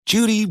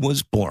Judy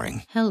was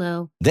boring.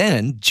 Hello.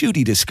 Then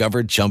Judy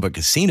discovered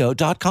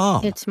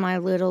ChumbaCasino.com. It's my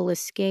little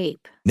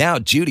escape. Now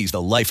Judy's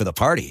the life of the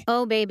party.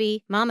 Oh,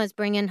 baby, mama's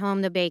bringing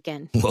home the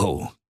bacon.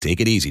 Whoa,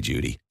 take it easy,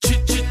 Judy.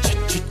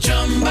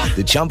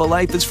 The Chumba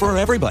life is for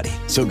everybody.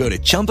 So go to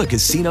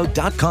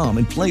ChumbaCasino.com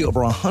and play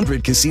over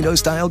 100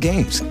 casino-style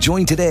games.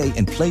 Join today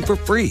and play for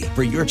free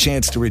for your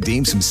chance to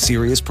redeem some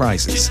serious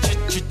prizes.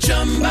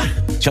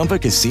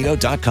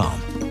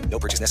 ChumbaCasino.com. No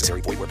purchase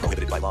necessary. Void where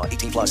prohibited by law.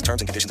 18 plus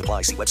terms and conditions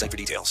apply. See website for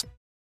details.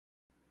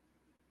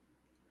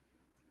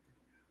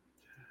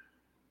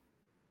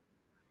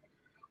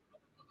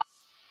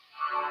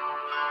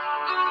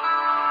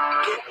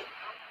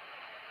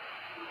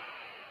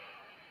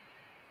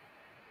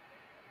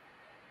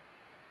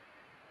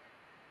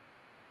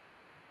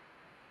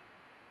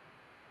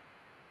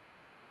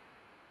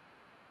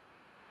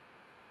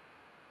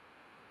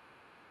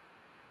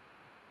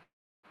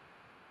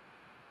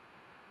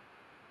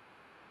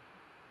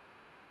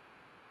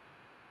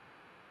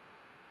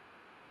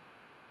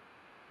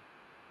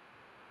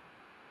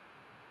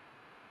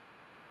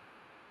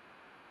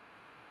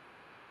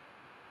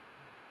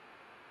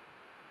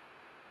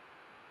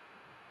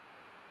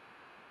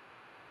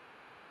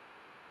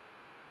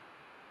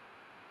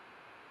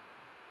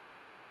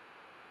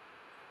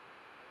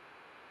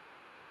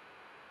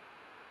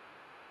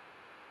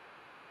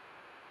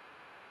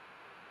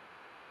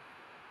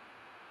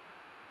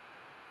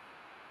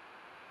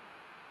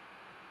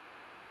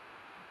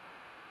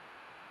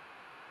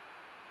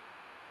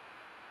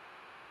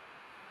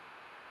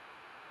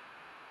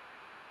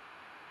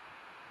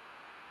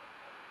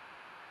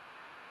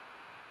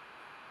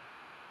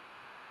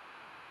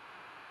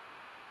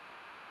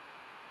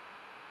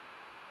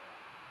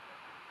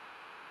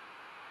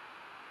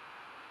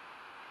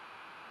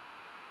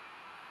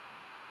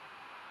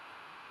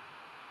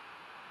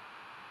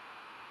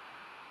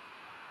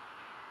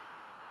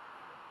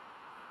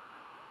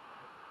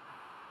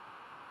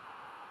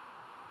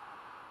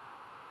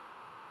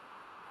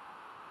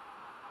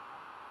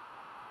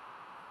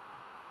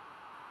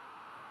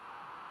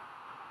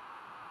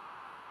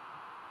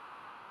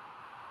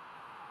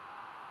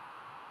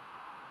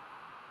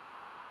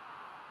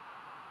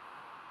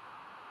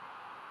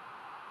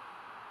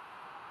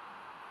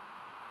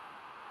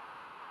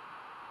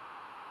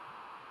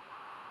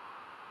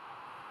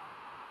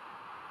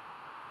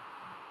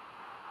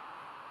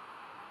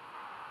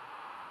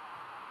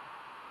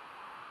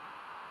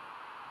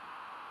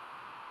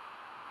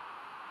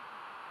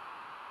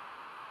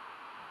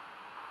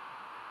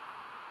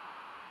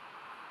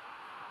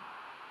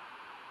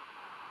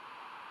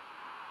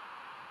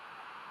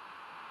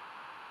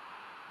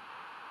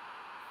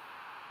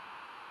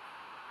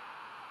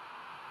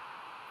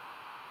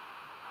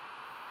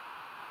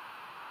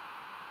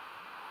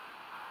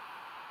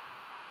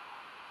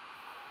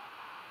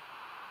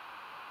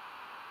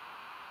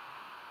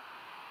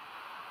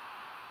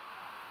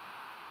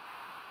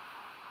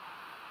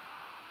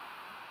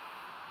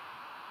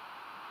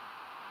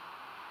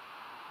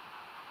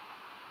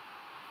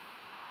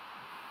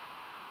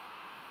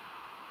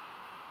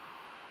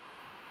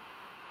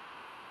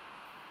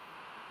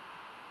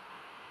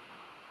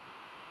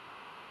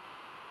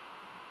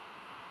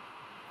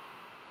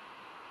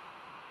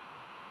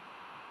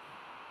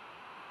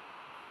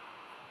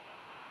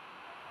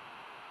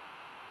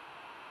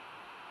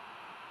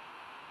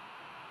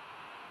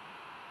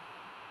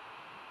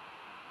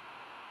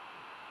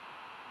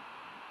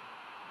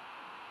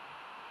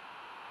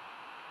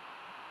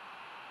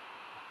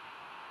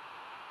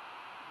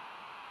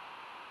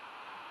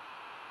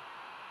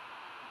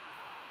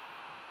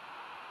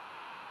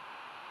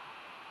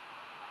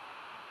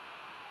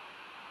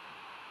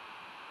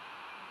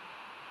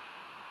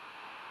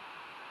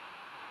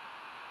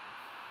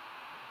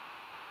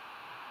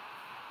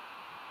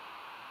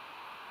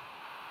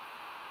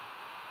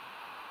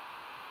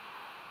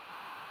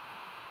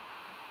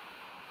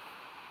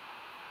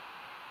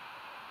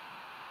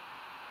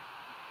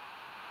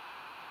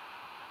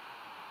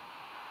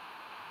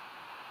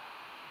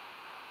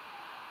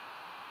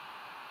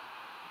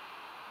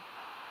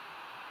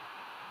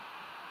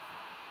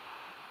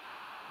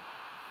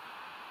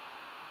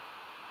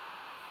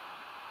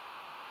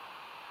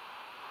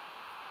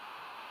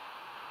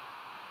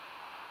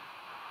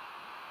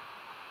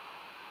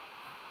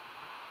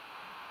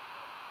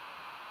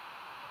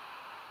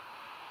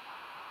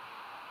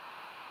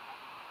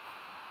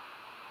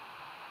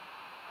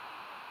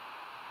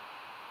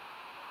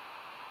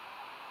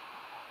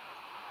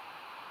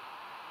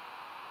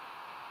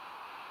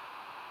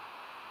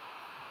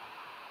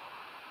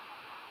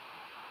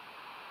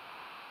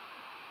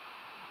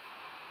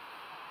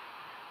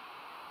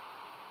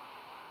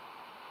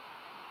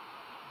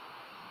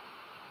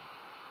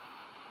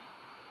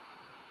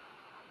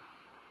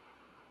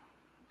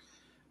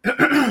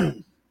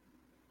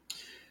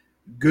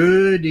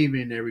 Good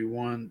evening,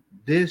 everyone.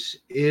 This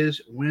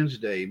is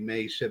Wednesday,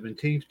 May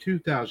 17th,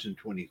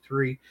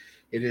 2023.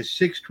 It is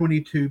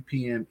 6:22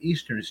 p.m.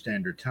 Eastern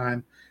Standard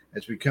Time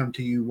as we come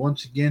to you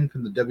once again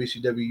from the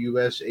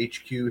WCWUS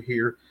HQ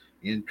here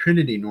in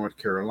Trinity, North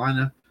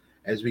Carolina,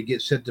 as we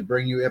get set to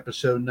bring you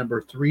episode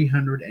number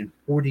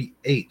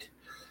 348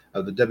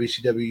 of the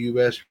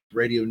WCWUS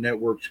Radio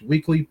Network's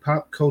weekly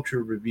pop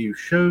culture review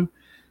show.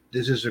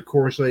 This is, of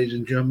course, ladies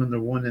and gentlemen, the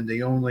one and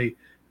the only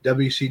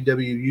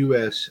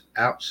WCWUS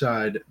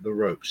Outside the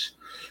Ropes.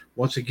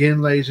 Once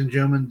again, ladies and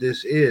gentlemen,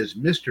 this is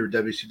Mr.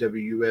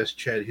 WCWUS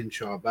Chad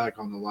Henshaw back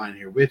on the line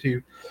here with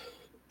you.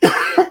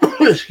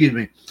 Excuse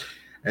me.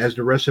 As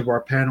the rest of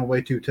our panel,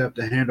 way too tough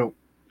to handle,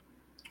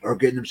 are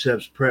getting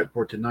themselves prepped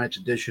for tonight's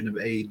edition of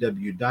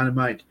AEW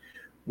Dynamite,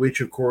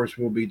 which, of course,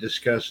 will be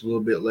discussed a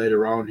little bit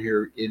later on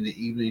here in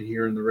the evening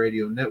here in the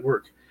radio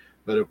network.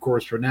 But, of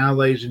course, for now,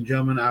 ladies and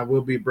gentlemen, I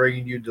will be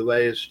bringing you the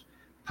latest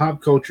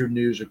pop culture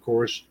news, of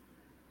course,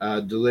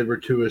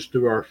 delivered to us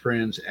through our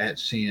friends at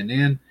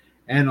CNN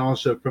and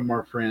also from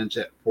our friends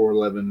at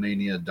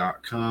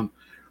 411mania.com.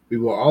 We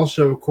will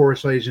also, of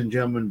course, ladies and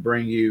gentlemen,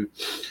 bring you,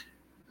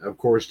 of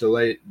course,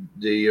 the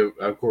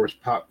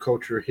pop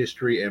culture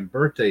history and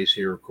birthdays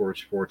here, of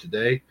course, for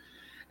today.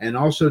 And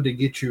also to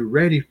get you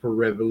ready for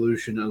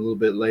Revolution a little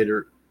bit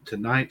later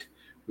tonight,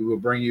 we will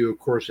bring you, of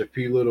course, a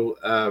few little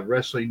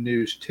wrestling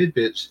news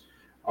tidbits,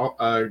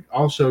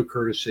 also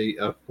courtesy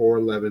of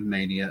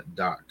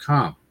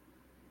 411mania.com.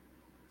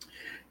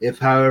 If,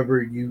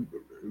 however, you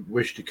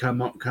wish to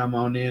come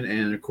on in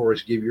and, of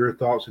course, give your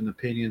thoughts and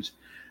opinions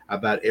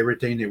about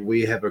everything that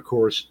we have, of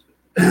course,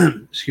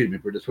 excuse me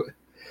for this way.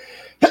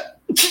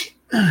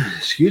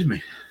 Excuse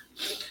me.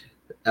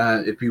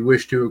 If you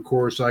wish to, of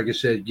course, like I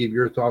said, give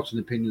your thoughts and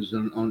opinions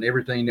on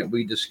everything that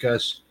we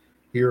discuss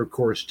here, of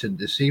course,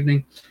 this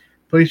evening,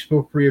 please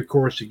feel free, of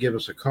course, to give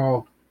us a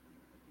call.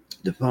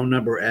 The phone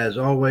number, as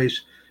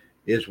always,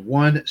 is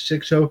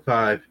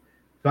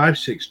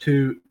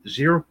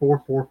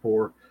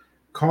 1-605-562-0444.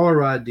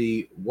 Caller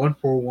ID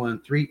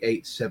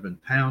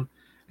 141387#,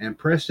 and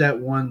press that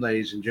 1,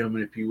 ladies and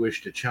gentlemen, if you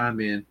wish to chime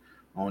in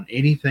on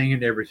anything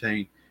and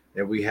everything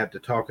that we have to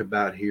talk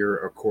about here,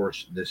 of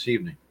course, this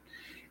evening.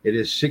 It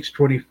is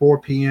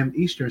 6:24 p.m.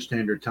 Eastern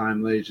Standard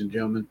Time, ladies and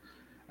gentlemen.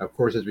 Of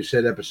course, as we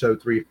said, episode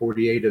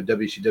 348 of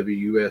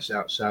WCWUS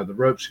Outside the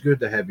Ropes. Good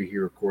to have you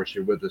here, of course,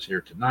 here with us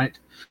here tonight.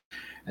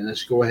 And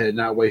let's go ahead and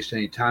not waste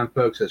any time,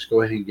 folks. Let's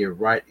go ahead and get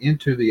right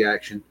into the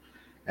action.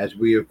 As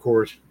we, of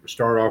course,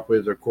 start off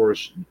with, of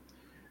course,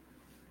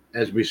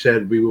 as we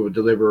said, we will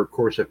deliver, of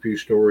course, a few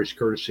stories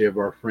courtesy of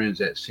our friends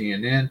at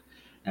CNN.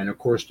 And, of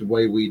course, the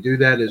way we do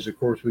that is, of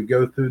course, we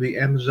go through the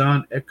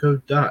Amazon Echo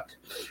Dot,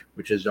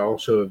 which is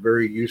also a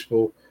very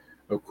useful,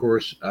 of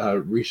course,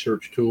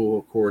 research tool,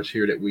 of course,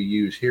 here that we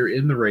use here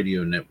in the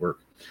radio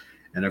network.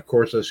 And, of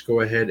course, let's go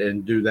ahead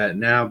and do that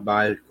now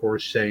by, of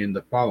course, saying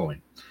the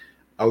following.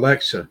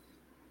 Alexa,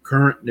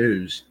 current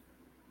news.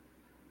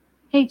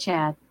 Hey,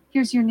 Chad,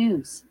 here's your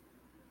news.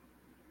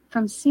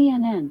 From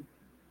CNN.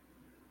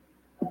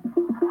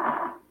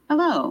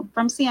 Hello,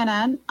 from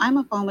CNN, I'm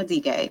Afoma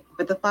Dige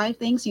with the 5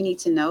 things you need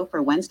to know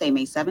for Wednesday,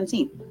 May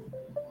 17th.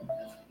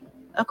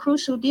 A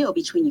crucial deal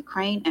between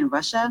Ukraine and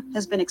Russia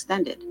has been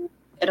extended.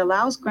 It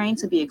allows grain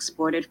to be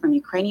exported from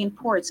Ukrainian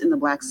ports in the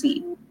Black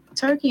Sea.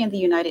 Turkey and the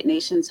United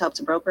Nations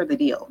helped broker the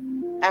deal.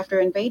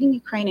 After invading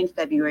Ukraine in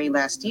February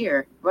last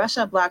year,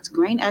 Russia blocked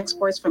grain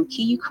exports from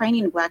key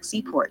Ukrainian Black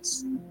Sea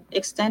ports.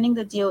 Extending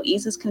the deal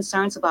eases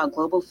concerns about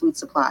global food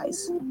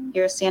supplies.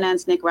 Here's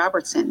CNN's Nick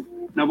Robertson.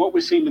 Now, what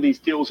we've seen with these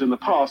deals in the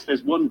past,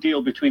 there's one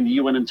deal between the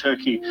UN and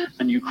Turkey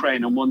and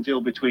Ukraine, and one deal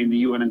between the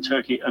UN and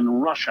Turkey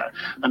and Russia.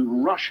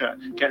 And Russia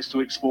gets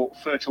to export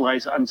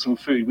fertilizer and some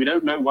food. We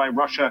don't know why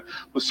Russia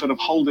was sort of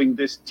holding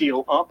this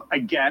deal up.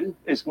 Again,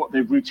 is what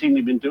they've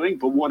routinely been doing.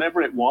 But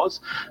whatever it was,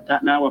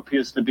 that now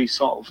appears to be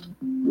solved.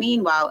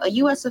 Meanwhile, a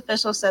U.S.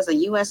 official says a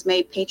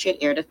U.S.-made Patriot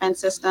air defense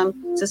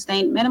system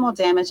sustained minimal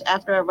damage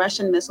after a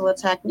Russian missile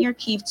attack near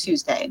Kyiv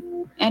Tuesday.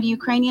 And a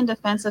Ukrainian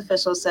defense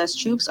official says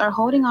troops are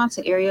holding on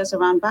to areas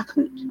around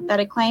Bakhmut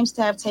that it claims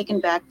to have taken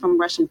back from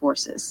Russian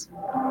forces.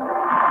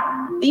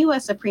 The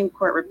U.S. Supreme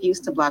Court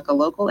refused to block a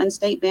local and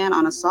state ban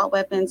on assault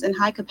weapons and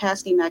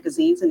high-capacity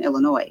magazines in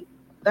Illinois.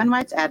 Gun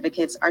rights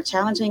advocates are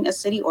challenging a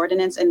city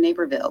ordinance in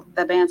Naperville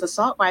that bans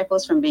assault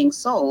rifles from being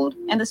sold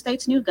and the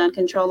state's new gun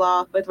control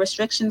law with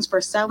restrictions for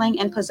selling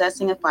and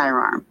possessing a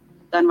firearm.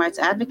 Gun rights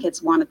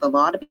advocates wanted the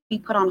law to be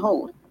put on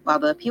hold while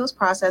the appeals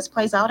process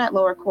plays out at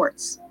lower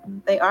courts.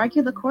 They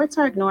argue the courts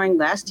are ignoring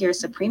last year's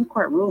Supreme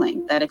Court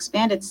ruling that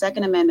expanded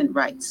Second Amendment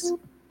rights.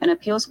 An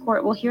appeals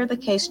court will hear the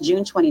case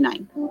June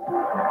 29th.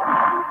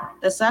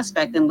 The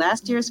suspect in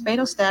last year's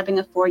fatal stabbing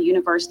of 4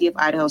 University of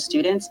Idaho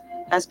students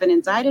has been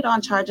indicted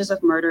on charges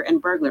of murder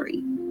and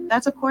burglary.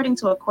 That's according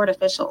to a court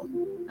official.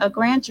 A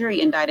grand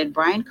jury indicted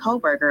Brian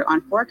Koberger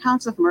on 4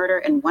 counts of murder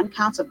and 1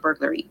 count of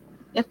burglary.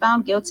 If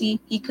found guilty,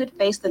 he could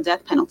face the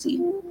death penalty.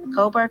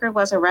 Koberger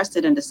was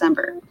arrested in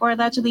December for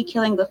allegedly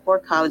killing the 4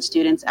 college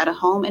students at a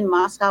home in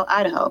Moscow,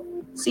 Idaho.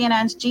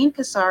 CNN's Gene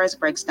Casares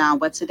breaks down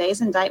what today's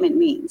indictment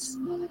means.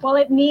 Well,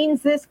 it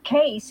means this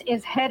case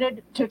is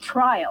headed to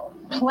trial.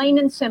 plain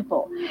and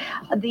simple.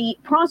 The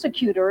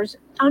prosecutors,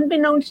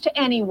 unbeknownst to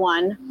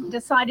anyone,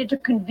 decided to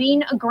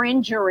convene a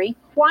grand jury.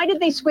 Why did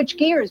they switch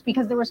gears?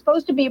 Because there was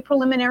supposed to be a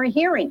preliminary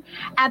hearing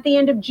at the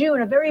end of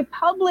June, a very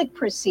public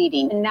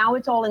proceeding, and now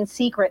it's all in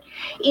secret.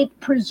 It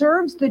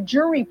preserves the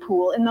jury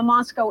pool in the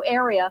Moscow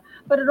area,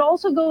 but it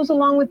also goes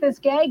along with this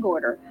gag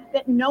order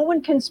that no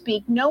one can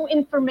speak, no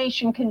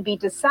information can be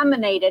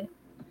disseminated.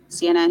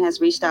 CNN has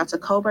reached out to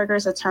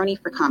Koberger's attorney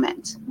for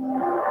comment.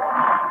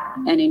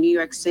 And in New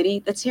York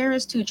City, the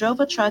terrorist who drove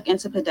a truck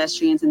into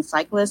pedestrians and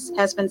cyclists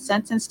has been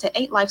sentenced to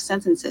 8 life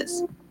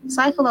sentences.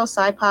 Saifullah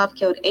Saipov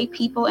killed 8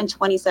 people in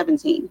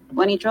 2017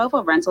 when he drove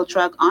a rental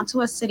truck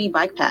onto a city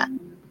bike path.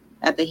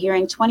 At the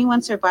hearing,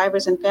 21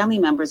 survivors and family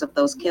members of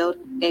those killed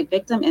gave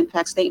victim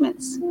impact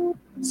statements.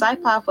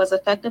 Saipov was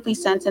effectively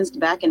sentenced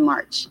back in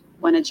March,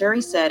 when a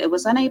jury said it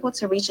was unable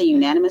to reach a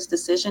unanimous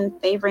decision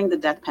favoring the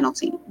death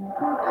penalty.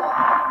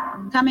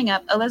 Coming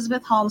up,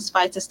 Elizabeth Holmes'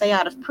 fight to stay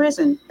out of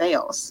prison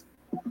fails.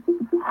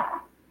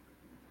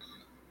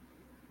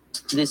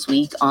 This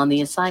week on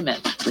The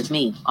Assignment with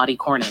me, Audie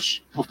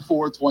Cornish.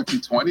 Before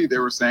 2020, they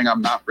were saying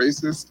I'm not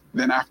racist.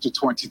 Then after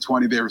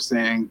 2020, they were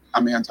saying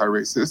I'm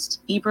anti-racist.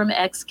 Ibram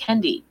X.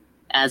 Kendi.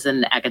 As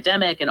an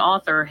academic and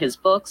author, his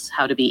books,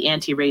 How to Be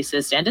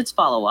Anti-Racist, and its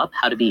follow-up,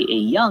 How to Be a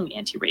Young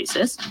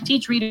Anti-Racist,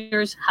 teach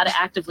readers how to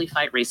actively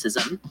fight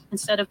racism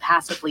instead of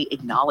passively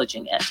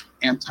acknowledging it.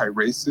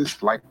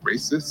 Anti-racist, like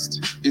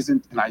racist,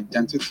 isn't an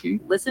identity.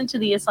 Listen to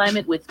The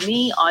Assignment with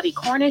me, Audie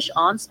Cornish,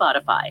 on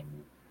Spotify.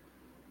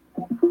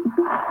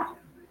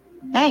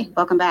 Hey,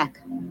 welcome back.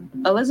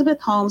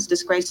 Elizabeth Holmes,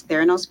 disgraced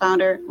Theranos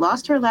founder,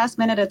 lost her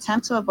last-minute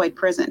attempt to avoid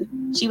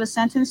prison. She was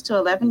sentenced to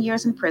 11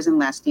 years in prison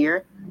last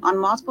year on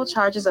multiple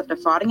charges of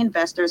defrauding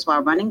investors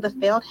while running the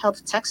failed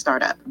health tech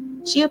startup.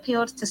 She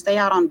appealed to stay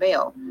out on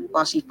bail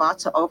while she fought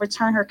to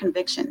overturn her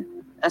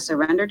conviction. A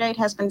surrender date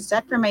has been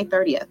set for May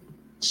 30th.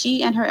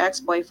 She and her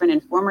ex-boyfriend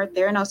and former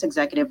Theranos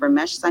executive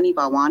Ramesh Sunny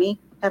Balwani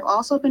have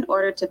also been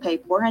ordered to pay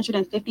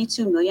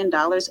 $452 million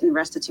in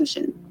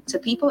restitution to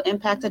people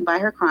impacted by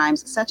her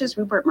crimes, such as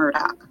Rupert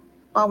Murdoch.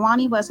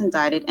 Balwani was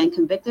indicted and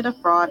convicted of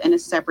fraud in a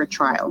separate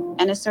trial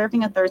and is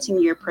serving a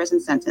 13-year prison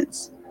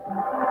sentence.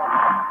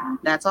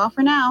 That's all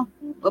for now.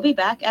 We'll be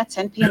back at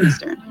 10 p.m.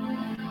 Eastern.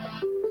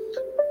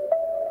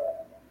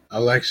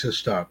 Alexa,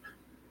 stop.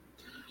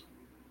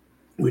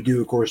 We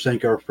do, of course,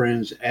 thank our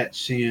friends at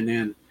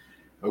CNN,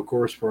 of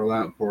course, for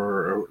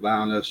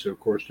allowing us, of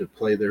course, to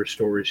play their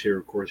stories here,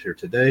 of course, here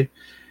today.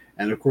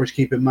 And, of course,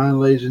 keep in mind,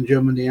 ladies and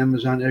gentlemen, the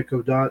Amazon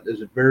Echo Dot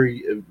is a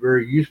very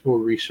useful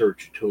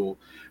research tool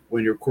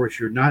when, of course,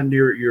 you're not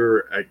near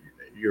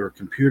your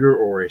computer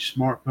or a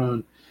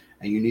smartphone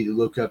and you need to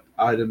look up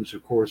items,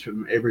 of course,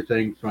 from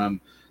everything from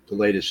the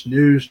latest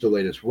news, the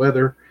latest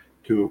weather,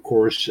 to, of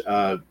course,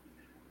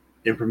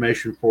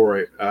 information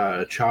for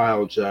a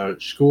child's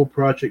school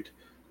project,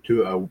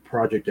 to a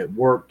project at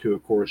work, to,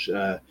 of course,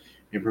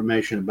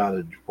 information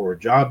about for a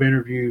job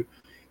interview.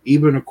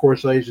 Even, of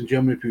course, ladies and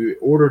gentlemen, if you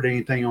ordered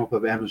anything off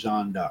of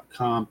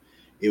Amazon.com,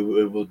 it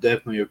will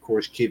definitely, of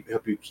course,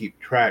 help you keep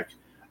track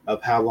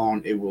of how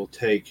long it will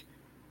take,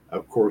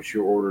 of course,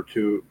 your order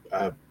to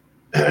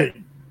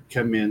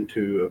come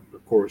into,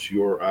 of course,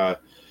 your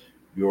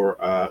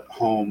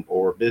home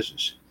or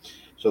business.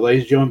 So,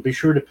 ladies and gentlemen, be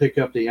sure to pick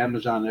up the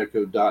Amazon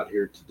Echo Dot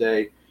here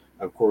today.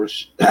 Of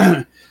course,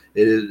 it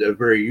is a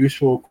very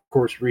useful, of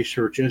course,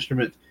 research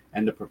instrument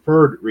and the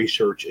preferred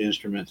research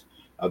instrument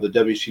of the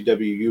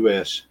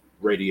WCWUS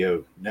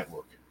radio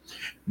network.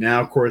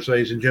 Now, of course,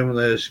 ladies and gentlemen,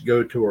 let us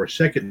go to our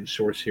second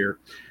source here,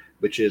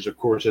 which is, of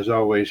course, as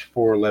always,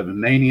 411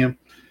 Mania.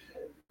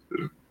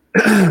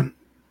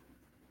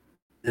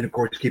 And, of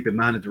course, keep in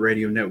mind that the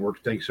radio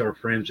network thanks our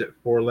friends at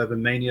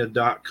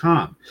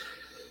 411mania.com.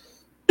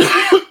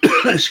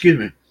 Excuse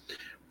me,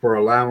 for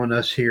allowing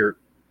us here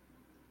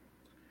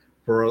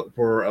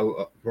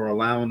for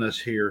allowing us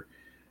here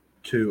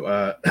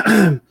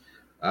to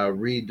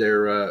read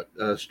their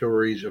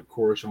stories, of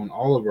course, on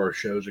all of our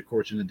shows, of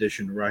course, in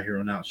addition to right here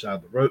on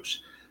Outside the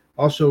Ropes.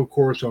 Also, of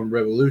course, on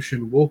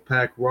Revolution,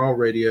 Wolfpack, Raw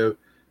Radio,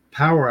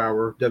 Power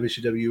Hour,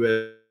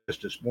 WCWUS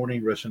This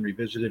Morning, Wrestling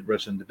Revisited,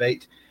 Wrestling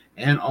Debate,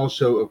 and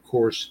also, of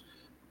course,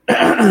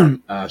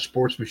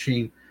 Sports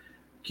Machine.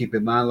 Keep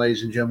in mind,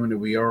 ladies and gentlemen, that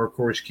we are, of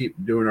course, keep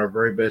doing our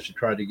very best to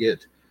try to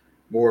get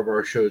more of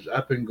our shows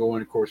up and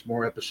going. Of course,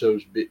 more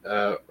episodes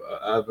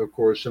of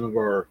course, some of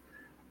our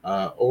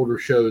older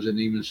shows and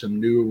even some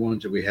newer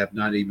ones that we have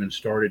not even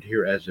started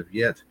here as of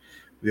yet.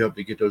 We hope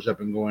to get those up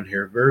and going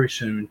here very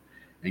soon.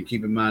 And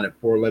keep in mind that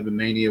 411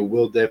 Mania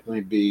will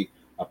definitely be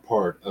a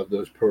part of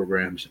those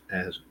programs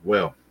as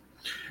well.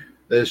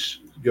 Let's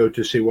go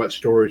to see what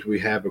stories we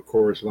have, of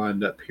course,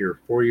 lined up here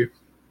for you.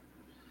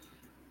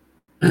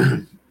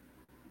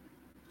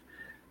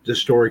 This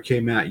story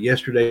came out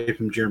yesterday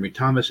from Jeremy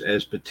Thomas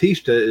as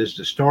Batista is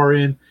to star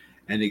in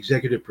and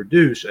executive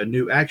produce a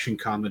new action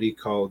comedy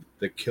called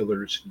The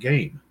Killer's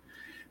Game.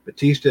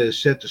 Batista is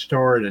set to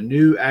star in a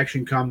new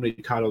action comedy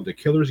titled The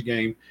Killer's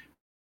Game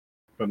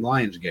from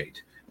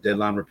Lionsgate.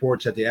 Deadline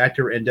reports that the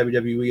actor and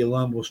WWE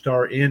alum will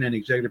star in and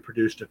executive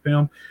produce the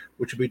film,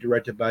 which will be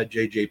directed by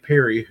J.J.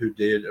 Perry, who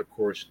did, of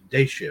course,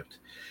 Day Shift.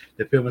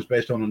 The film is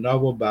based on a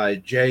novel by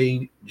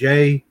J.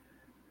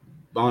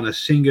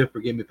 Bonasinga,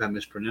 forgive me if I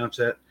mispronounce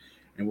that,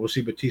 and we'll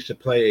see Batista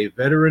play a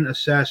veteran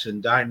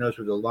assassin diagnosed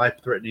with a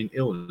life-threatening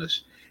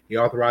illness. He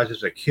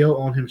authorizes a kill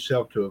on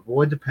himself to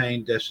avoid the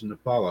pain destined to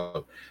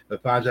follow,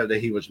 but finds out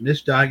that he was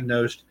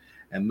misdiagnosed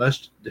and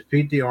must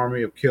defeat the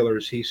army of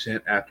killers he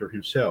sent after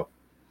himself.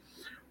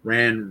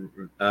 Rand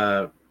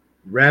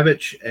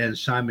Ravitch and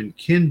Simon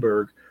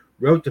Kinberg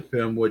wrote the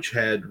film, which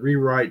had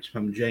rewrites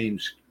from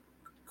James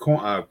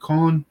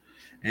Caan,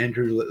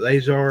 Andrew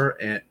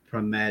Lazar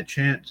from Mad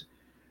Chance.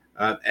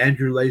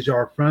 Andrew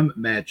Lazar from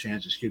Mad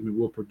Chance,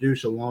 will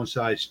produce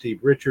alongside Steve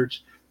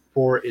Richards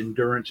for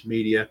Endurance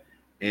Media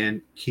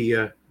and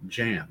Kia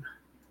Jam.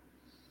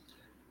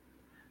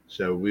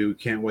 So we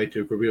can't wait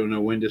to. We don't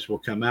know when this will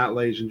come out,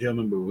 ladies and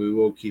gentlemen, but we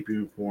will keep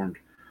you informed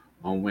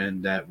on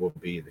when that will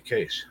be the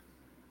case.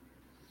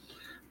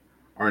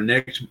 Our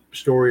next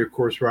story, of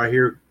course, right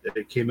here,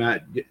 it came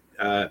out.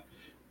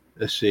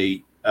 Let's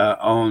see.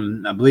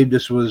 On I believe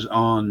this was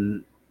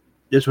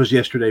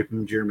yesterday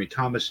from Jeremy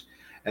Thomas.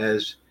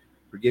 As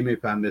forgive me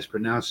if I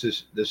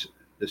mispronounce this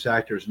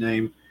actor's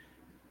name.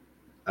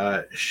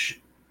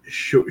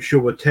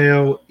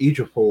 Chiwetel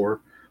Ejiofor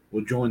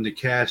will join the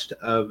cast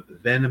of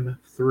Venom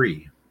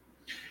 3.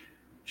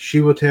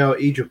 Chiwetel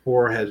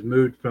Ejiofor has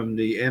moved from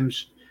the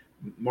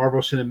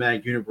Marvel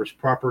Cinematic Universe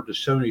proper to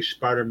Sony's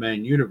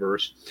Spider-Man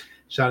universe,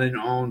 signing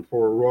on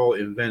for a role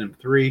in Venom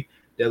 3.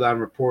 Deadline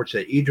reports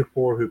that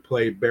Ejiofor, who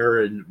played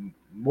Baron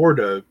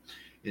Mordo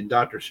in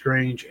Doctor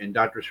Strange and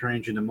Doctor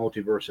Strange in the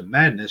Multiverse of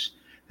Madness,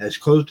 has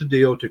closed a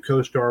deal to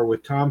co-star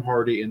with Tom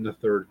Hardy in the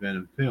third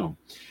Venom film.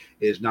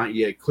 It is not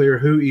yet clear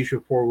who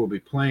Ejiofor will be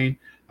playing.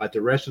 Like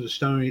the rest of the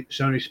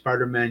Sony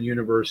Spider-Man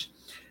universe,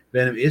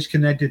 Venom is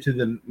connected to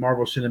the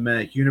Marvel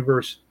Cinematic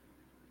Universe,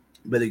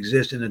 but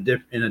exists in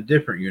a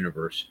different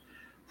universe.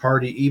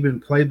 Hardy even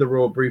played the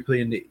role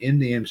briefly in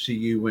the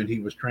MCU when he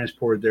was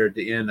transported there at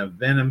the end of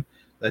Venom,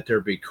 Let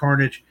There Be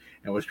Carnage,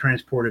 and was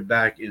transported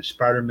back in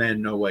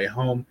Spider-Man No Way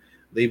Home,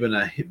 leaving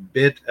a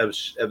bit of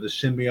the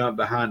symbiote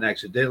behind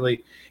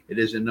accidentally. It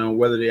isn't known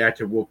whether the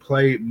actor will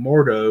play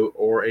Mordo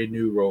or a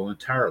new role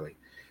entirely.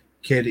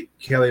 Kelly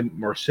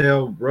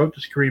Marcel wrote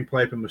the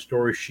screenplay from a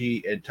story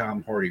she and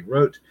Tom Hardy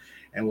wrote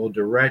and will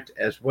direct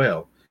as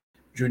well.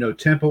 Juno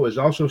Temple is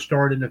also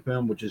starred in the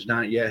film, which does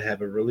not yet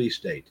have a release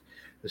date.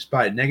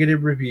 Despite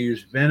negative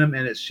reviews, Venom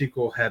and its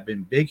sequel have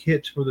been big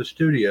hits for the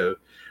studio,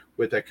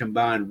 with a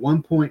combined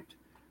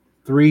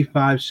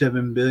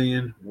 $1.357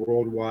 billion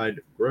worldwide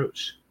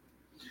gross.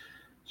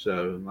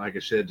 So, like I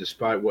said,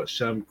 despite what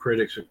some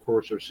critics, of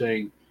course, are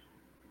saying,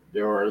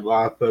 there are a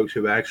lot of folks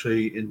who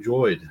actually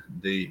enjoyed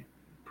the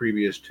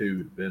previous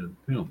two Venom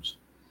films.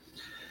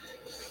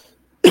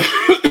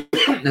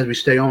 As we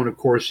stay on, of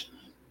course,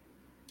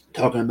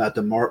 talking about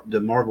the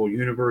Marvel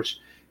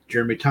Universe,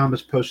 Jeremy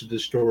Thomas posted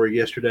this story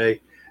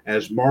yesterday.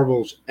 As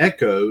Marvel's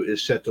Echo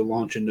is set to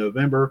launch in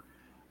November,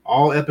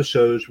 all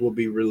episodes will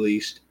be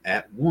released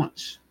at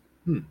once.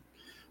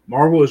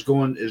 Marvel is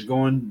going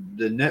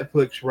the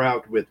Netflix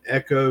route with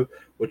Echo,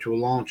 which will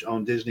launch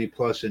on Disney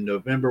Plus in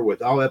November,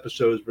 with all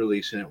episodes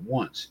releasing at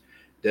once.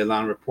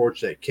 Deadline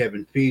reports that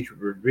Kevin Feige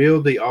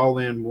revealed the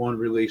all-in-one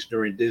release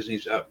during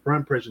Disney's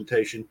upfront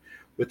presentation,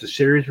 with the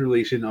series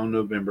releasing on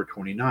November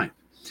 29th.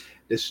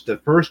 This is the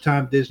first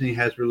time Disney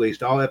has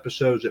released all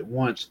episodes at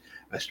once,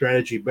 a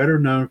strategy better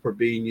known for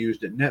being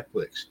used at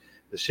Netflix.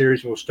 The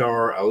series will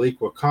star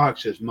Aliqua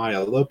Cox as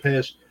Maya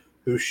Lopez,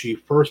 who she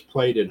first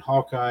played in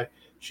Hawkeye.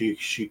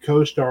 She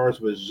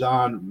co-stars with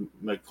Zahn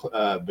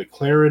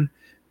McClarnon,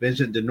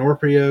 Vincent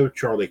D'Onofrio,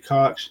 Charlie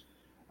Cox,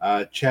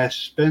 Chas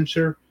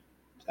Spencer,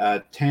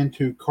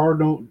 Tantu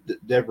Cardinal,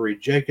 Devery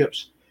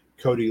Jacobs,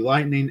 Cody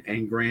Lightning,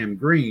 and Graham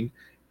Greene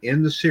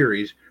in the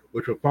series,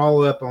 which will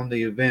follow up on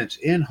the events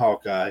in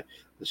Hawkeye.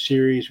 The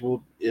series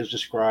is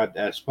described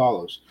as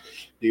follows.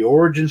 The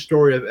origin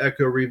story of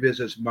Echo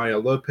revisits Maya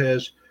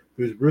Lopez,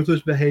 whose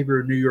ruthless behavior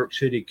in New York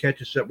City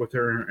catches up with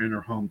her in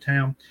her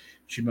hometown.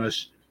 She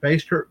must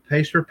face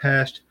her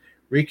past,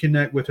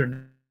 reconnect with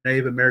her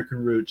Native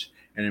American roots,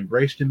 and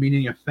embrace the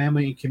meaning of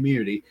family and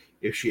community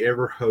if she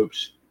ever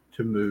hopes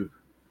to move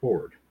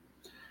forward.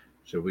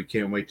 So we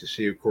can't wait to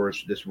see, of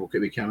course, this will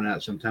be coming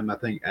out sometime, I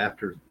think,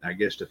 after, I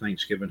guess, the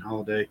Thanksgiving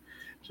holiday.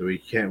 So we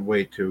can't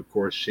wait to, of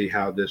course, see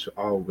how this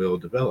all will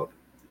develop.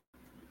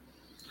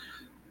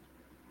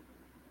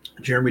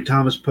 Jeremy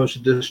Thomas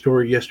posted this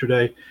story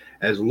yesterday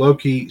as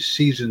Loki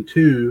Season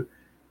 2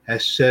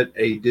 has set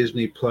a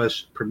Disney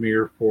Plus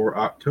premiere for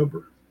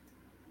October.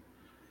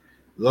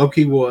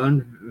 Loki will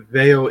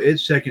unveil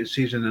its second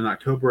season in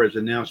October, as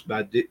announced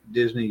by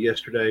Disney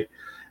yesterday.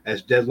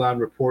 As Deadline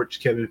reports,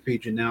 Kevin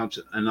Feige announced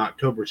an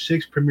October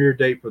 6th premiere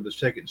date for the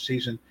second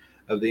season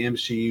of the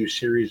MCU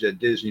series at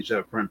Disney's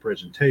upfront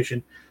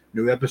presentation.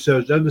 New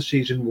episodes of the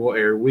season will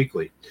air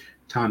weekly.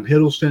 Tom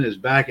Hiddleston is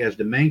back as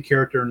the main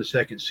character in the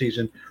second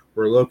season,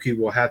 where Loki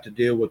will have to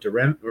deal with the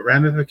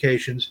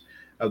ramifications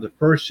of the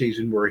first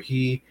season, where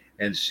he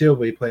and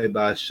Sylvie, played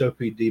by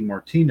Sophie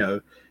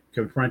DiMartino,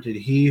 confronted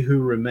He Who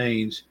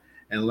Remains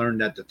and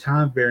learned that the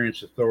Time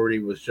Variance Authority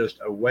was just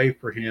a way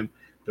for him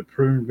to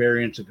prune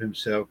variants of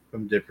himself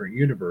from different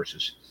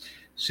universes.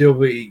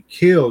 Sylvie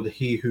killed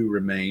He Who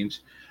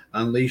Remains,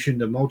 unleashing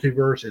the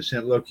multiverse, and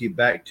sent Loki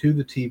back to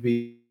the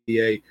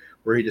TVA,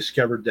 where he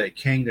discovered that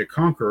Kang the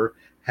Conqueror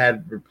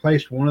had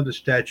replaced one of the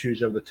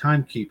statues of the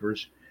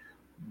Timekeepers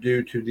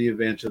due to the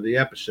events of the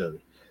episode.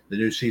 The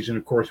new season,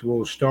 of course,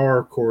 will star,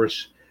 of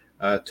course,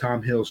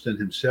 Tom Hiddleston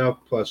himself,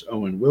 plus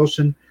Owen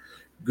Wilson,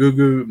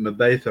 Gugu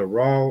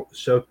Mbatha-Raw,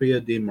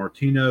 Sophia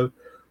DiMartino,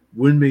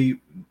 Wunmi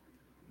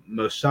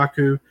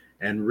Mosaku,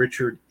 and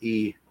Richard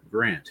E.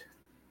 Grant.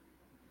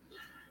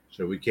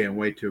 So we can't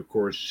wait to, of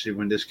course, see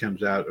when this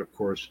comes out, of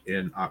course,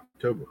 in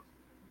October.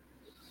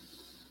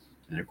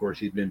 And, of course,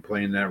 he's been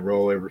playing that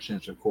role ever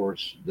since, of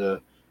course,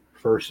 the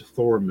first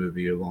Thor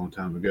movie a long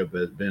time ago.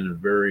 But it's been a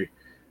very,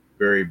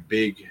 very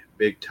big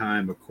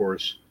time, of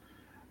course,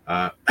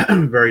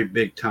 very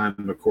big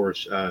time, of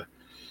course,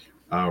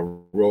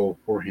 role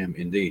for him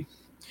indeed.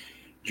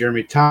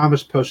 Jeremy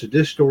Thomas posted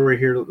this story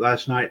here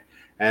last night,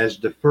 as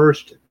the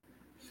first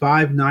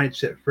Five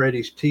Nights at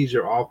Freddy's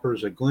teaser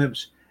offers a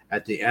glimpse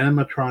at the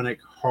animatronic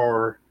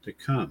horror to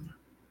come.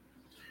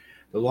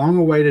 The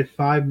long-awaited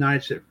Five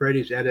Nights at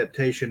Freddy's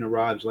adaptation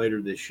arrives later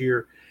this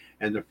year,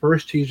 and the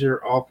first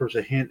teaser offers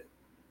a hint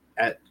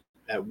at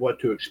what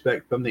to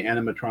expect from the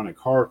animatronic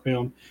horror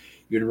film.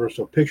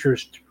 Universal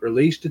Pictures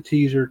released a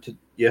teaser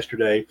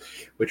yesterday,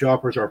 which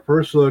offers our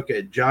first look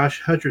at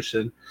Josh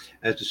Hutcherson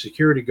as the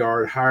security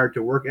guard hired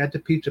to work at the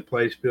pizza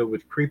place filled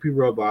with creepy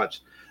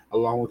robots,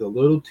 along with a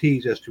little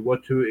tease as to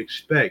what to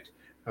expect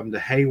from the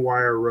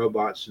haywire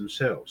robots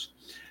themselves.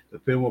 The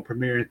film will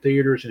premiere in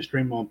theaters and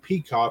stream on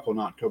Peacock on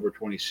October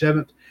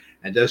 27th,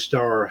 and does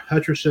star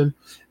Hutcherson,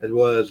 as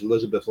well as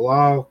Elizabeth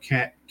Law,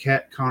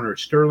 Kat Connor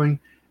Sterling,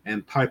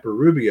 and Piper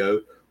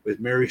Rubio, with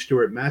Mary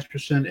Stuart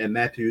Masterson and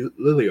Matthew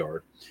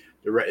Lillard.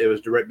 It was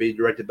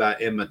directed by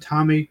Emma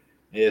Tommy,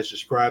 and is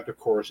described, of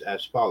course,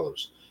 as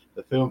follows.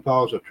 The film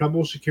follows a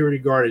troubled security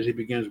guard as he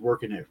begins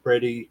working at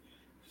Freddy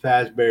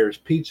Fazbear's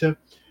Pizza.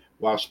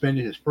 While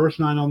spending his first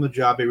night on the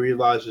job, he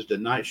realizes the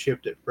night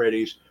shift at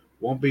Freddy's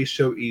won't be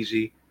so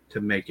easy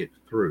to make it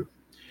through.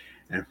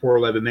 And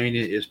 411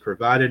 Mania is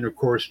providing, of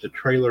course,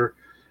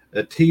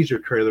 a teaser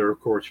trailer,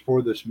 of course,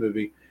 for this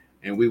movie.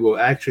 And we will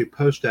actually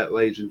post that,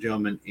 ladies and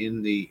gentlemen,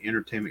 in the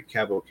Entertainment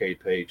Cavalcade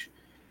page.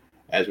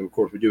 As, of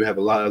course, we do have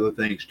a lot of other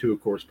things to,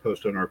 of course,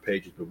 post on our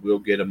pages, but we'll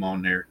get them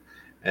on there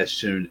as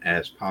soon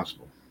as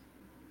possible.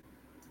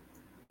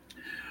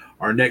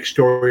 Our next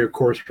story, of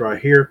course,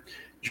 right here.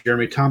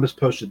 Jeremy Thomas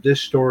posted this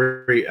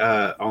story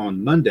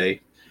on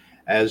Monday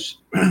as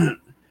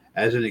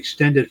an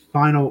extended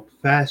Final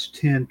Fast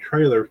 10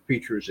 trailer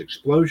features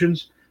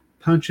explosions,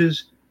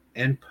 punches,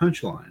 and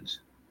punchlines.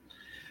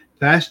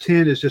 Fast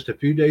 10 is just a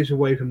few days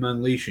away from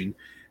unleashing,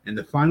 and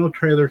the final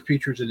trailer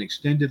features an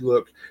extended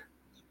look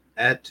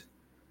at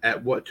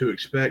what to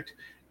expect.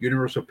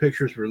 Universal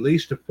Pictures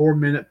released a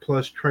 4-minute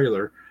plus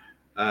trailer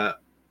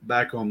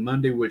back on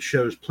Monday, which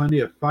shows plenty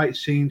of fight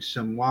scenes,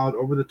 some wild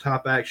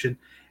over-the-top action,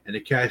 and the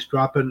cast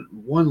dropping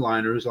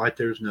one-liners like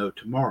there's no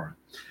tomorrow.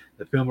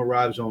 The film will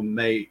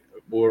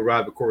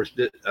arrive, of course,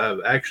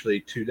 actually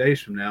 2 days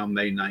from now,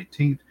 May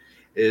 19th.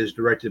 It is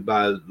directed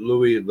by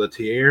Louis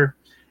Leterrier.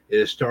 It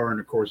is starring,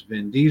 of course,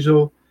 Vin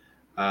Diesel.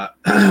 I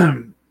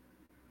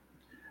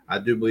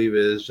do believe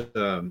it is,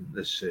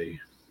 let's see.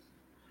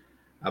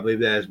 I believe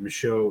that is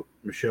Michelle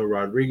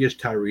Rodriguez,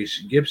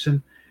 Tyrese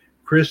Gibson,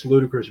 Chris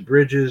Ludacris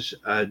Bridges,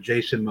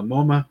 Jason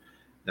Momoa,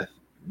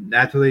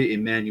 Natalie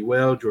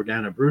Emmanuel,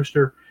 Jordana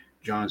Brewster,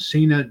 John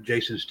Cena,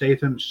 Jason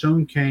Statham,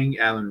 Sung Kang,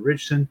 Alan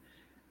Ritchson,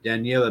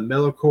 Daniela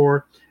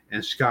Melchior,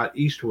 and Scott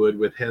Eastwood,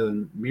 with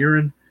Helen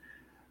Mirren,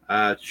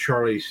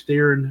 Charlize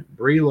Theron,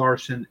 Brie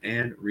Larson,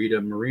 and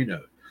Rita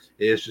Moreno.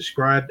 It is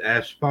described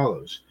as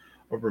follows.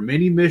 Over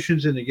many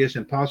missions and against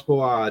impossible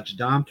odds,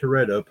 Dom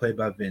Toretto, played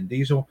by Vin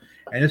Diesel,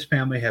 and his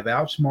family have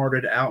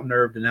outsmarted,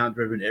 outnerved, and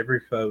outdriven every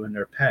foe in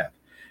their path.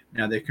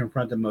 Now they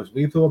confront the most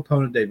lethal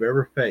opponent they've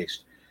ever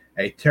faced,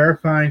 a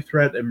terrifying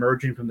threat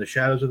emerging from the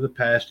shadows of the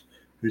past,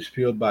 who's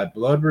fueled by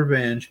blood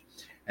revenge,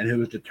 and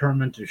who is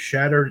determined to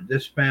shatter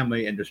this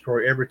family and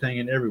destroy everything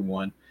and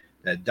everyone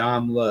that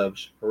Dom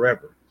loves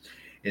forever.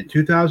 In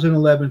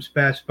 2011's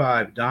Fast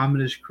Five, Dom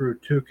and his crew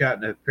took out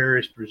a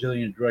nefarious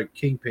Brazilian drug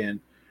kingpin,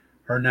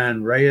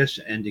 Hernan Reyes,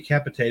 and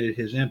decapitated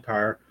his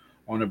empire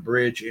on a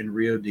bridge in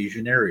Rio de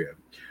Janeiro.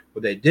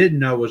 What they didn't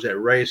know was that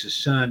Reyes'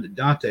 son,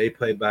 Dante,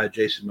 played by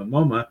Jason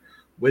Momoa,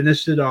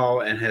 witnessed it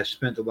all and has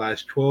spent the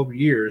last 12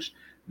 years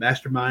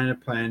masterminding a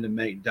plan to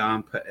make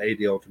Dom pay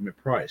the ultimate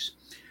price.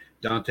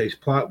 Dante's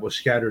plot will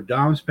scatter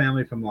Dom's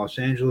family from Los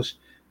Angeles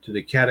to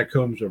the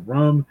catacombs of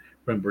Rome,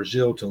 from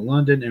Brazil to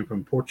London, and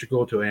from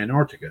Portugal to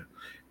Antarctica.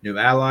 New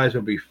allies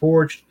will be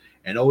forged,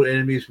 and old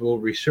enemies will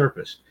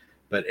resurface.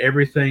 But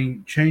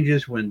everything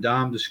changes when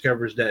Dom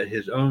discovers that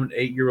his own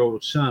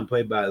 8-year-old son,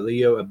 played by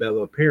Leo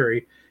Abello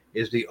Perry,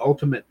 is the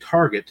ultimate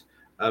target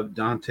of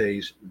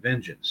Dante's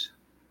vengeance.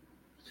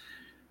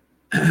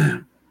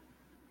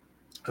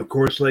 Of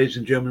course, ladies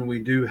and gentlemen, we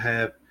do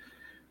have,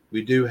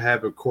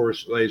 of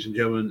course, ladies and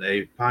gentlemen,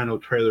 a final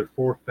trailer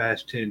for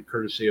Fast 10,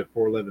 courtesy of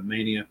 411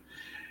 Mania.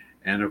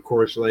 And of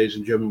course, ladies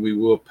and gentlemen, we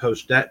will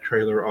post that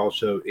trailer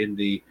also in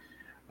the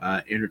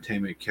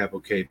Entertainment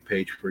Cavalcade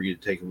page for you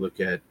to take a look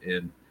at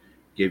and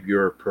give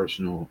your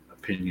personal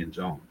opinions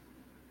on.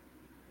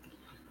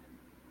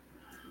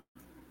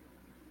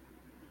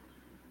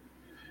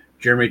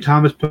 Jeremy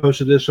Thomas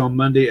posted this on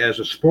Monday as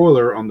a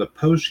spoiler on the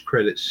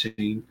post-credit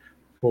scene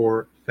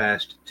for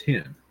Fast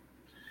 10.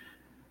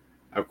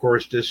 Of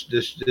course, this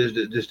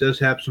does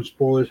have some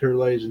spoilers here,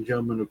 ladies and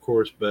gentlemen, of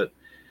course, but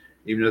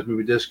even though this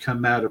movie does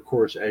come out, of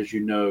course, as you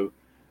know,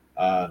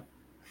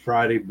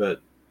 Friday,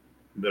 but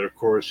of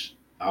course,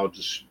 I'll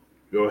just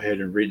go ahead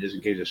and read this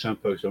in case some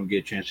folks don't get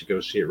a chance to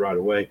go see it right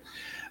away.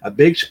 A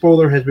big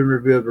spoiler has been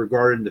revealed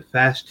regarding the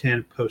Fast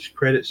 10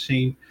 post-credit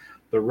scene.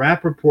 The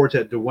Wrap reports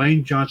that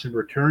Dwayne Johnson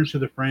returns to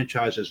the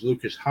franchise as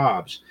Lucas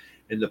Hobbs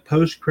in the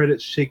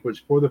post-credit sequence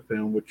for the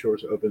film, which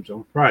opens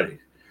on Friday.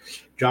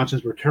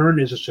 Johnson's return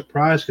is a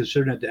surprise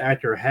considering that the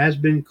actor has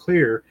been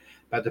clear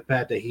about the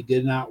fact that he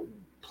did not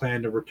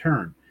plan to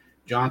return.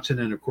 Johnson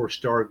and, of course,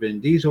 star Vin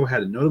Diesel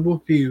had a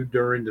notable feud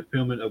during the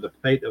filming of The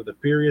Fate of the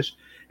Furious,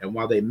 and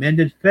while they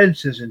mended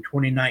fences in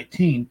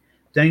 2019,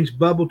 things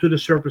bubbled to the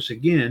surface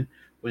again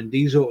when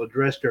Diesel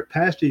addressed their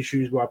past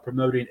issues while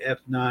promoting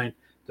F9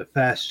 The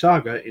Fast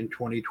Saga in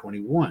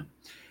 2021.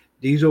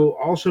 Diesel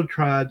also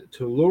tried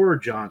to lure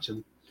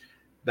Johnson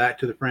back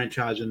to the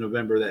franchise in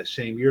November that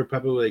same year,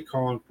 publicly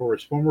calling for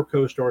his former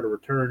co-star to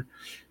return.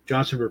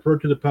 Johnson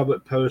referred to the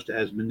public post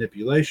as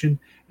manipulation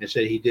and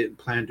said he didn't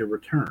plan to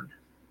return.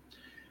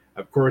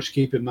 Of course,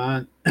 keep in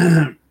mind,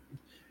 and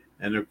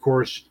of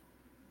course,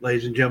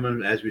 ladies and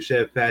gentlemen, as we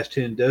said, Fast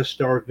 10 does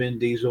star Vin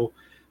Diesel,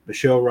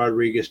 Michelle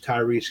Rodriguez,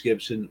 Tyrese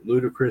Gibson,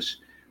 Ludacris,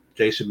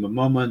 Jason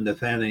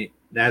Momoa,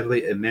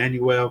 Natalie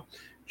Emmanuel,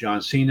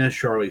 John Cena,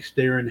 Charlize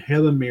Theron,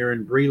 Helen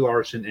Mirren, Brie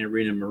Larson, and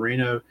Rita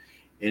Moreno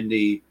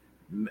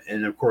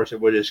and of course,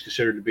 what is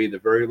considered to be the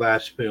very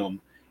last film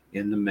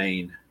in the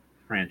main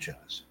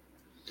franchise,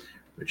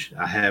 which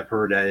I have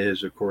heard that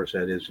is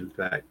in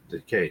fact the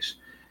case.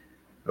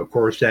 Of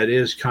course, that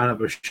is kind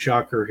of a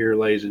shocker here,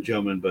 ladies and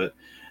gentlemen, but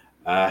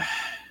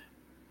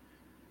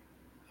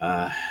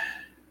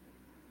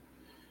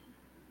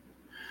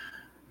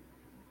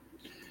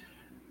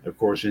of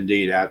course,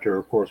 indeed, after,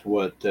 of course,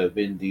 what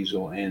Vin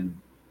Diesel and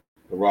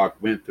The Rock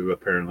went through,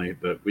 apparently,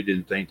 but we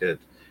didn't think that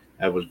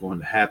was going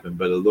to happen.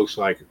 But it looks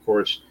like, of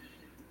course,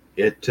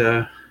 it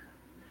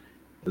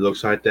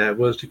looks like that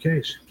was the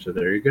case. So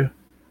there you go.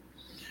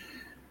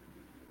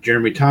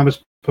 Jeremy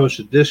Thomas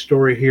posted this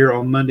story here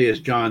on Monday as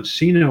John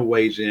Cena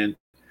weighs in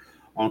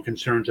on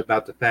concerns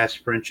about the Fast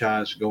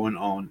franchise going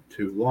on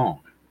too long.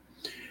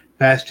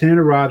 Fast 10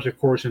 arrives, of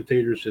course, in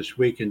theaters this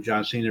week, and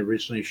John Cena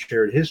recently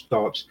shared his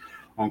thoughts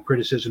on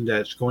criticism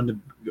that's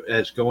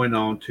going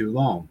on too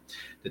long.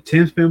 The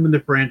 10th film in the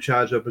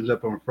franchise opens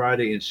up on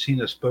Friday, and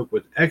Cena spoke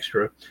with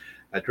Extra,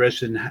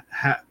 addressing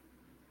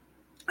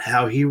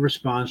how he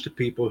responds to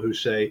people who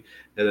say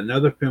that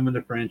another film in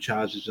the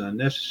franchise is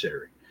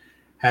unnecessary.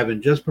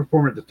 Having just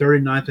performed at the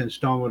 39th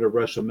installment of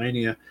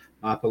WrestleMania,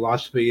 my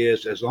philosophy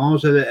is, as long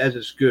as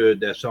it's good,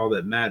 that's all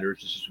that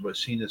matters. This is what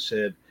Cena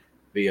said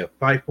via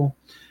Fightful.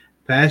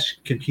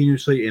 Fast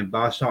continuously in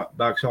box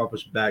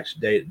office has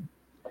data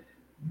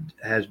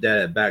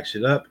that backs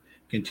it up,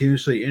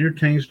 continuously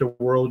entertains the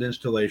world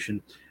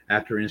installation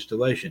after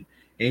installation.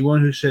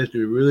 Anyone who says, do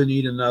we really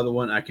need another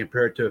one? I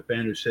compare it to a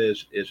fan who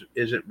says,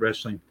 isn't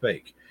wrestling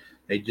fake?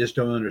 They just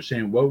don't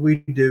understand what we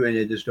do, and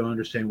they just don't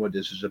understand what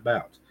this is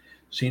about.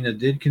 Cena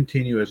did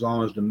continue, as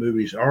long as the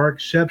movies are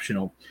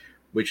exceptional,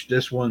 which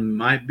this one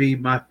might be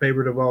my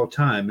favorite of all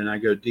time, and I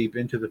go deep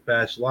into the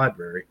Fast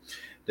library.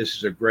 This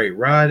is a great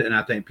ride, and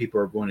I think people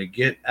are going to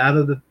get out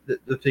of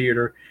the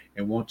theater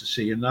and want to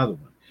see another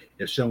one.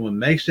 If someone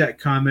makes that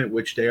comment,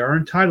 which they are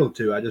entitled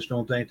to, I just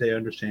don't think they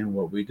understand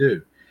what we do.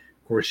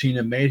 Of course,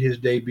 Cena made his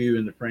debut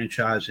in the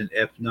franchise in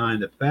F9,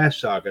 The Fast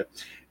Saga,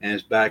 and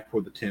is back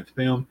for the 10th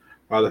film.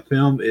 While the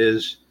film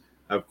is,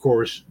 of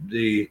course,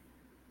 the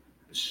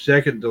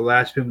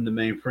last film in the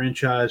main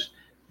franchise,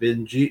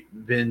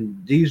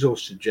 Vin Diesel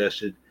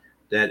suggested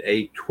that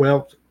a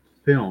 12th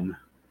film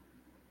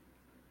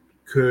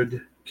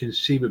could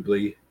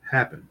conceivably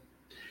happen.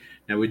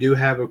 Now, we do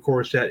have, of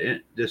course,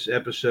 this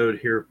episode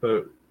here,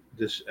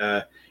 this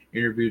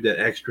interview that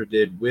Extra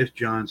did with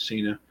John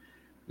Cena.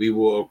 We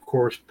will, of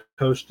course,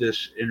 post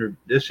this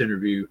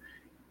interview.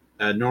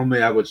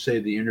 Normally, I would say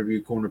the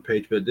interview corner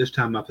page, but this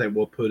time I think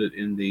we'll put it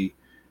in the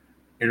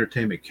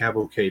Entertainment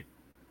Cavalcade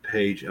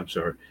page. I'm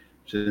sorry,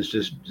 since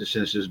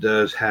this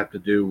does have to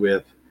do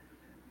with,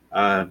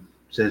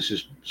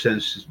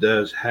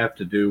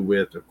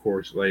 of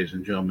course, ladies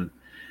and gentlemen,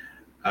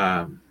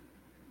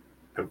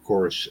 of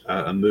course,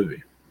 a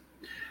movie.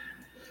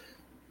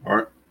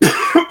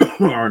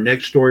 Our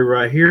next story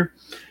right here,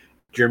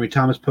 Jeremy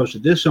Thomas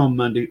posted this on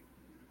Monday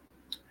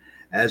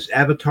as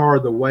Avatar: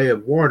 The Way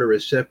of Water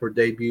is set for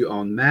debut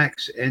on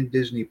Max and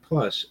Disney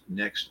Plus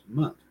next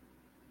month.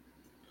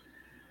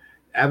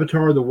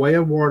 Avatar: The Way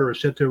of Water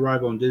is set to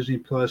arrive on Disney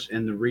Plus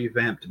and the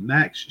revamped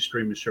Max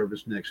streaming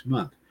service next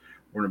month.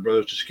 Warner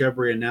Bros.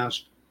 Discovery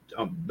announced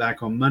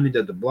back on Monday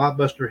that the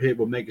blockbuster hit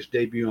will make its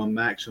debut on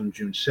Max on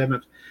June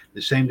 7th,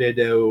 the same day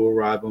that it will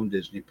arrive on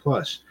Disney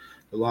Plus.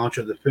 The launch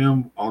of the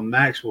film on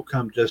Max will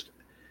come just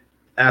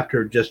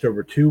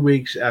over 2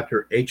 weeks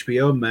after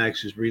HBO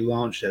Max is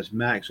relaunched as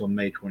Max on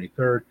May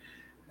 23rd.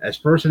 As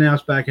first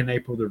announced back in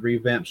April, the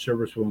revamped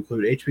service will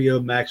include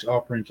HBO Max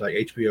offerings like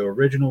HBO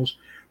Originals,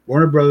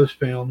 Warner Bros.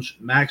 Films,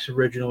 Max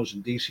Originals,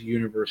 and DC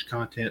Universe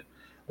content,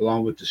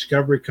 along with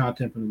Discovery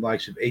content from the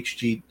likes of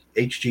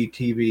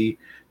HGTV,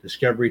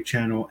 Discovery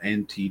Channel,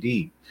 and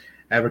TD.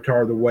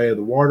 Avatar: The Way of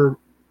Water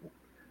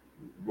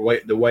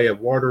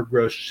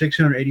grossed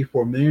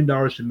 $684 million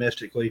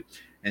domestically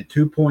and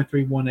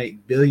 $2.318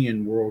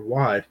 billion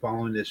worldwide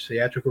following its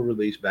theatrical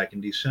release back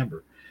in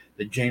December.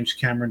 The James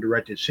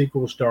Cameron-directed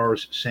sequel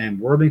stars Sam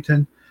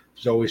Worthington,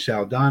 Zoe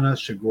Saldana,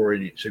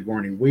 Sigourney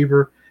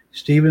Weaver,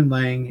 Stephen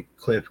Lang,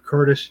 Cliff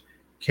Curtis,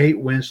 Kate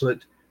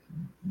Winslet,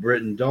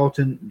 Britton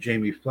Dalton,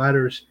 Jamie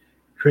Flatters,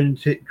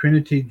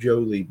 Trinity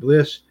Jolie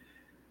Bliss,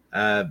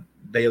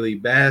 Bailey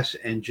Bass,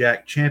 and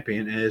Jack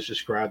Champion, and is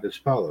described as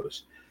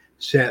follows.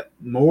 Set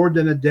more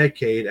than a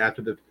decade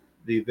after the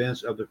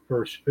events of the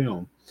first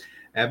film,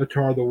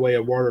 Avatar: The Way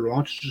of Water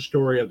launches the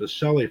story of the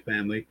Sully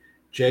family,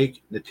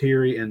 Jake,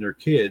 Neytiri, and their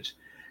kids,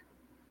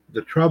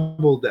 the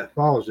trouble that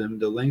follows them,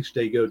 the lengths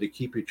they go to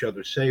keep each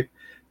other safe,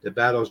 the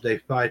battles they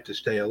fight to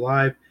stay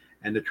alive,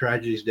 and the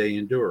tragedies they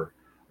endure.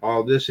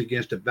 All this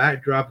against a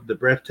backdrop of the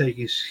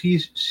breathtaking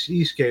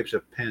seascapes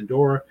of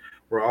Pandora,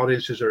 where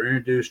audiences are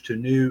introduced to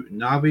new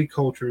Na'vi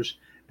cultures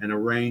and a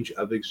range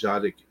of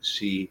exotic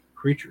sea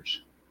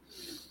creatures.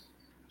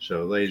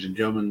 So, ladies and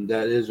gentlemen,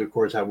 that is, of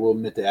course, I will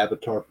admit the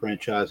Avatar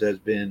franchise has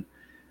been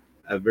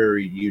a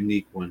very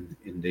unique one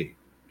indeed.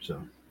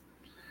 So,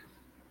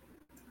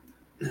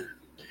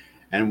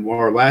 and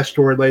our last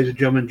story, ladies and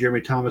gentlemen,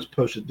 Jeremy Thomas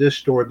posted this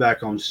story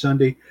back on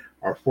Sunday.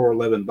 Our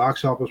 4/11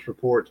 box office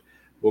report.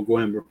 We'll go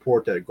ahead and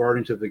report that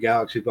Guardians of the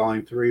Galaxy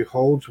Volume 3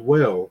 holds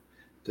well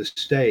to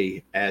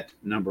stay at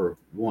number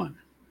 1.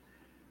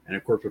 And,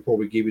 of course, before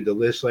we give you the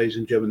list, ladies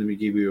and gentlemen, let me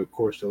give you, of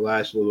course, the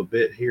last little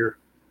bit here.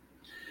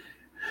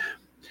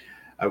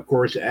 Of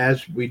course,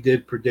 as we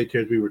did predict,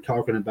 as we were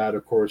talking about,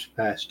 of course,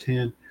 Fast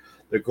 10,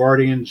 the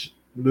Guardians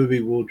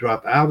movie will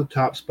drop out of the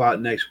top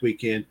spot next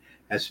weekend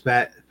as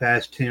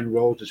Fast 10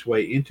 rolls its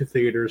way into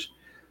theaters.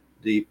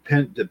 The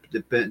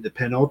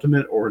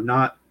penultimate or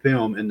not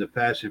film in the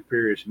Fast and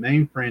Furious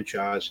main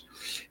franchise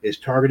is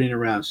targeting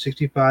around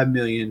 $65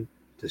 million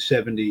to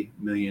 $70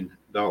 million.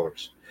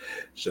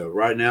 So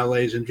right now,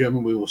 ladies and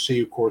gentlemen, we will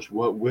see, of course,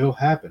 what will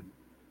happen.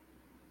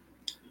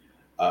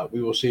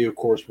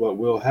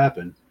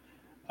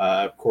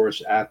 Of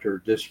course,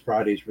 after this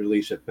Friday's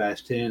release of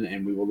Fast 10,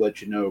 and we will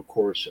let you know, of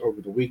course,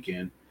 over the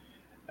weekend,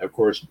 of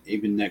course,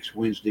 even next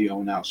Wednesday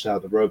on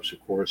Outside the Ropes,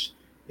 of course,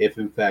 if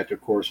in fact, of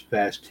course,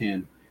 Fast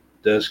 10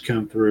 does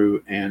come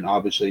through and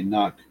obviously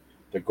knock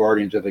the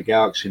Guardians of the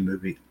Galaxy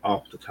movie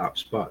off the top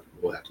spot.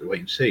 We'll have to wait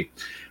and see.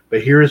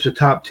 But here is the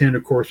top 10,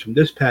 of course, from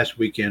this past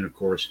weekend, of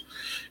course.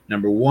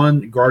 Number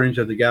 1, Guardians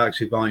of the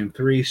Galaxy Volume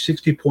 3,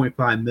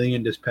 $60.5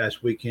 million this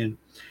past weekend.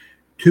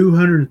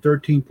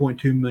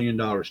 $213.2 million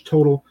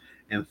total,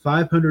 and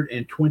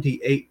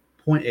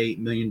 $528.8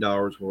 million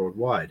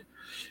worldwide.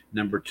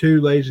 Number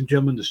 2, ladies and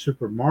gentlemen, the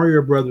Super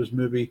Mario Brothers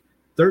movie,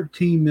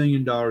 $13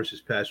 million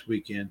this past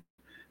weekend,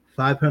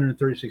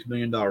 $536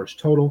 million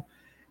total,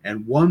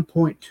 and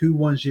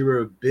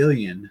 $1.210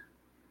 billion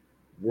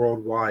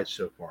worldwide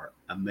so far.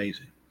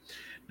 Amazing.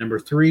 Number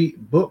 3,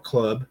 Book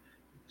Club,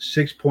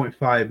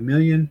 $6.5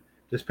 million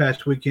this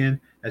past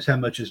weekend. That's how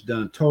much it's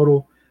done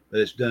total. But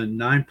it's done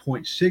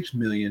 $9.6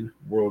 million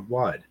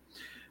worldwide.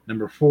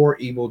 Number 4,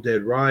 Evil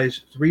Dead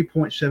Rise,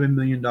 $3.7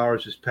 million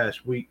this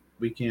past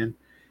weekend,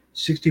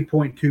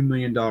 $60.2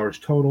 million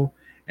total,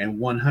 and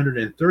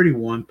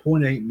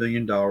 $131.8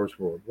 million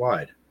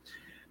worldwide.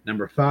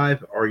 Number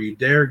 5, Are You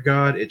There,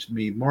 God? It's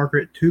Me,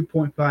 Margaret,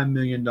 $2.5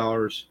 million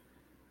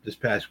this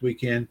past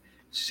weekend,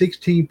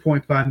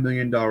 $16.5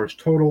 million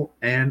total,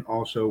 and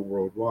also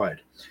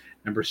worldwide.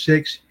 Number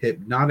 6,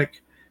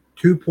 Hypnotic,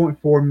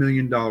 $2.4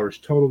 million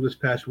total this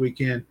past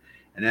weekend,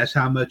 and that's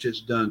how much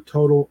it's done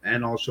total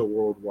and also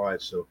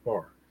worldwide so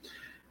far.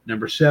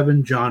 Number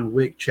 7, John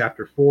Wick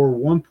Chapter 4,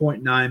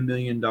 $1.9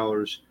 million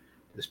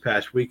this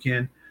past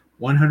weekend,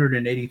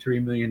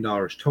 $183 million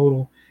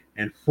total,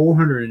 and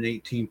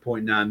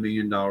 $418.9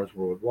 million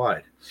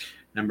worldwide.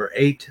 Number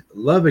 8,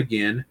 Love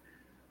Again,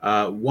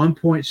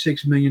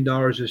 $1.6 million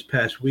this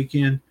past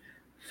weekend,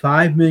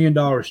 $5 million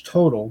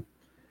total,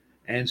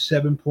 and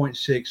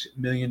 $7.6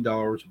 million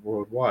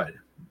worldwide.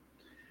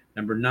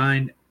 Number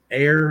 9,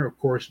 Air, of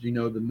course, you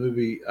know the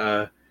movie,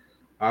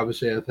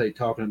 obviously I think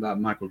talking about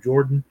Michael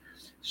Jordan,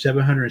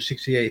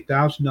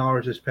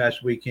 $768,000 this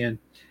past weekend,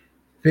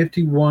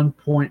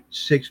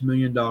 $51.6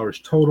 million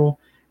total,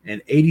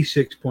 and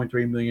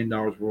 $86.3 million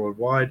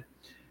worldwide.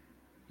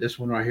 This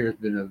one right here has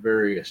been a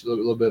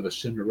little bit of a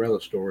Cinderella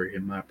story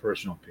in my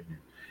personal opinion.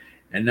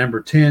 And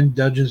number 10,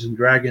 Dungeons and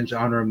Dragons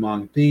Honor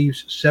Among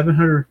Thieves,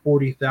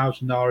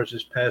 $740,000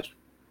 this past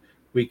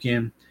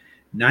weekend,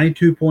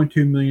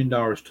 $92.2 million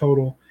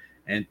total,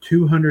 and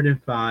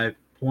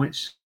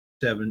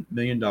 $205.7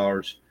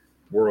 million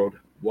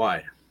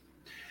worldwide.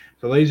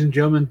 So, ladies and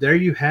gentlemen, there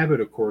you have it,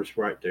 of course,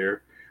 right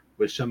there,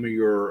 with some of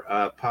your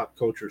pop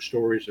culture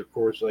stories, of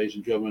course, ladies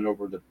and gentlemen,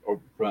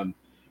 from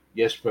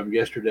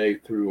yesterday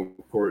through,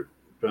 of course,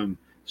 from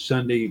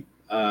Sunday,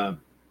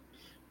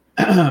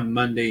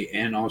 Monday,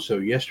 and also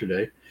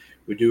yesterday.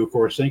 We do, of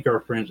course, thank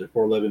our friends at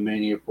 411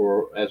 Mania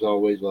for, as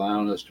always,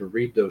 allowing us to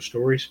read those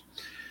stories.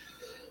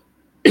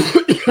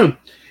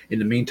 In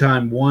the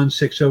meantime,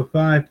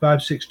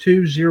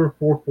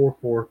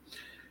 1-605-562-0444,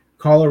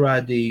 caller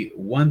ID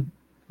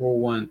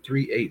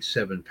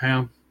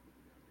 141387#.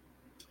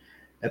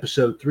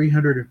 Episode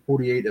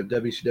 348 of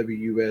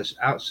WCWUS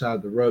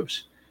Outside the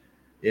Ropes.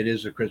 It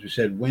is, of course, we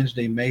said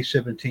Wednesday, May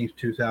 17th,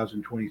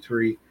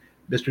 2023.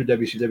 Mr.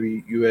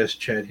 WCWUS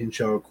Chad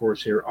Henshaw, of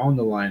course, here on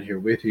the line here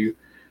with you.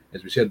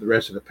 As we said, the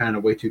rest of the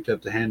panel way too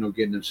tough to handle,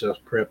 getting themselves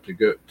prepped to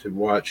go to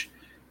watch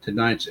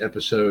tonight's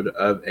episode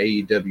of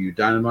AEW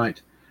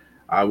Dynamite.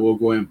 I will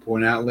go ahead and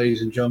point out,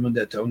 ladies and gentlemen,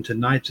 that on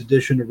tonight's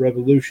edition of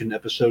Revolution,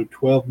 episode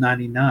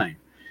 1299,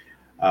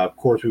 of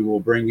course, we will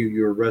bring you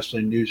your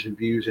wrestling news and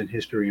views and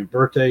history and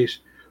birthdays.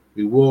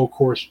 We will, of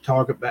course,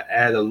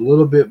 add a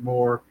little bit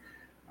more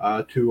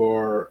to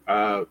our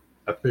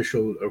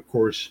official, of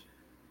course,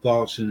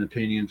 thoughts and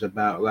opinions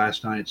about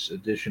last night's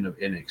edition of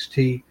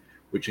NXT,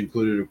 which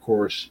included, of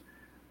course,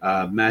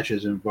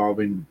 matches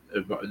involving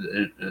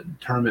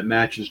tournament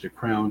matches to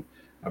crown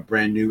a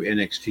brand new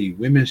NXT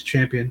Women's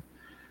Champion.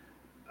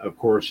 Of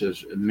course,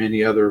 as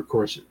many other, of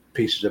course,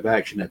 pieces of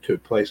action that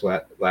took place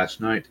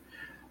last night.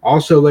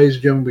 Also, ladies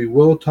and gentlemen, we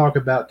will talk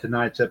about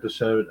tonight's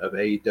episode of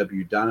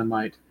AEW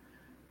Dynamite.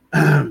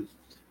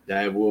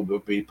 That will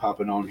be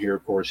popping on here,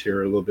 of course,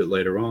 here a little bit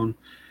later on.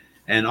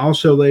 And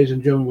also, ladies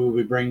and gentlemen, we will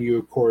be bringing you,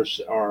 of course,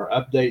 our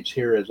updates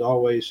here, as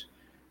always,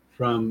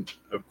 from,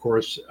 of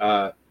course,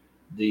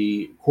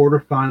 the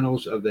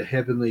quarterfinals of the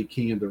Heavenly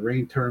King of the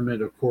Ring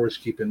tournament. Of course,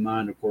 keep in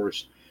mind, of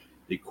course,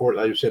 like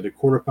I said, the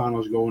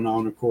quarterfinals going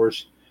on, of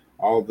course,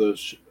 all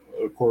those,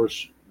 of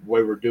course, the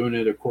way we're doing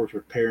it, of course,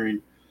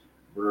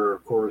 we're,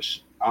 of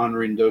course,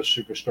 honoring those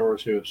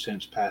superstars who have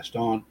since passed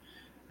on,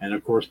 and,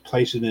 of course,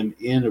 placing them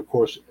in, of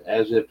course,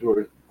 as if,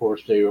 of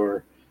course, they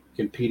are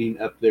competing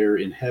up there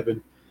in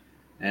heaven,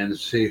 and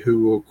see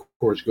who will, of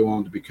course, go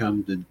on to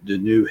become the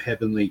new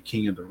Heavenly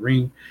King of the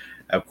Ring.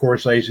 Of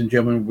course, ladies and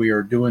gentlemen, we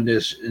are doing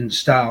this in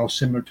style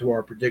similar to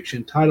our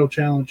prediction title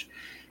challenge,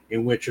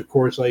 in which, of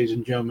course, ladies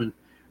and gentlemen,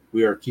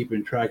 we are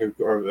keeping track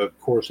of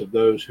course, of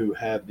those who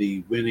have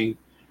the winning,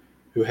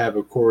 who have,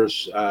 of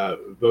course,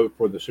 vote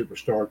for the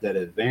superstar that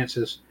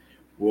advances.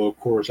 Will, of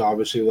course,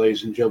 obviously,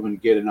 ladies and gentlemen,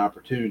 get an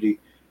opportunity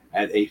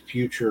at a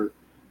future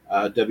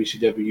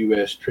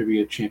WCWUS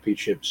Trivia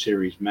Championship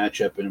Series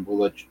matchup, and we'll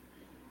let you,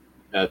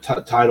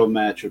 title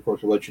match, of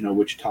course, we'll let you know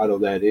which title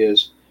that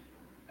is.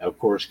 Of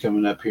course,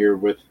 coming up here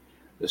with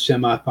the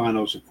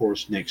semifinals, of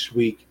course, next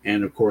week,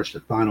 and, of course, the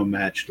final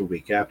match the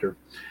week after.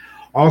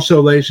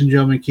 Also, ladies and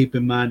gentlemen, keep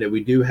in mind that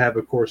we do have,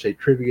 of course, a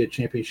Trivia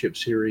Championship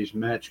Series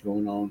match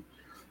going on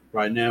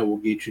right now. We'll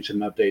get you some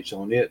updates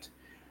on it,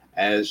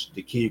 as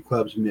the King of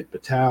Clubs, Mitt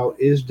Patel,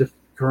 is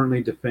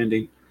currently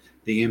defending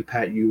the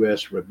Impact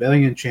US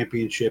Rebellion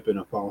Championship in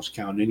a Falls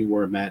Count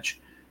Anywhere match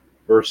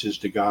versus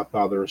the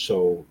Godfather of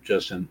Soul,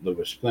 Justin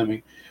Lewis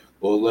Fleming.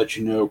 We'll let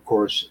you know, of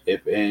course,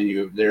 if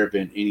there have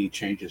been any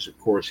changes, of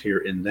course, here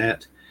in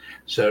that.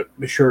 So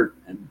be sure,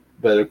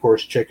 but of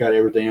course, check out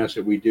everything else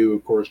that we do,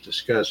 of course,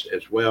 discuss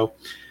as well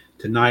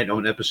tonight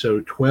on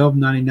episode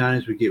 1299,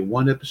 as we get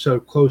one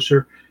episode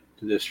closer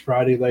to this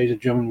Friday, ladies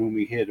and gentlemen, when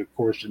we hit, of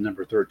course, the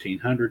number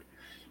 1300.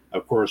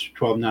 Of course,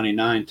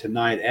 1299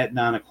 tonight at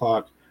 9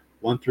 o'clock,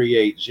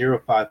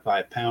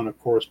 138-055#, of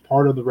course,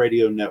 part of the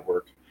radio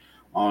network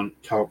on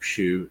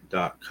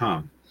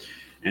TalkShoe.com.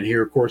 And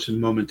here, of course,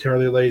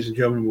 momentarily, ladies and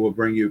gentlemen, we'll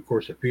bring you, of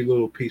course, a few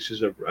little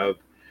pieces of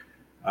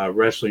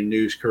wrestling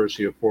news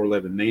courtesy of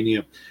 411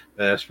 Mania.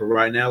 As for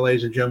right now,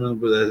 ladies and gentlemen,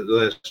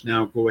 let's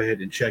now go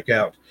ahead and check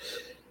out,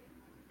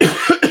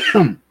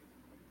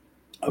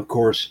 of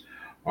course,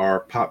 our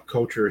pop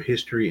culture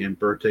history and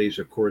birthdays,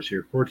 of course,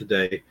 here for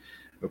today.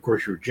 Of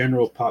course, your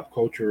general pop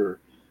culture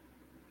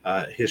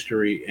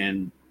history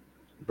and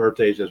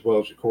birthdays, as well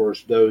as, of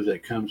course, those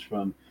that comes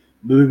from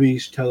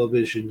movies,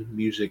 television,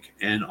 music,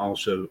 and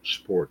also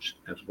sports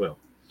as well.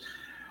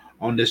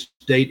 On this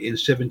date in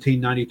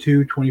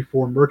 1792,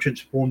 24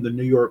 merchants formed the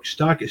New York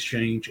Stock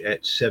Exchange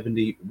at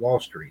 70 Wall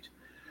Street.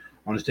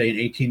 On this day in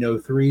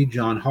 1803,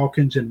 John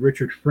Hawkins and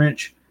Richard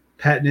French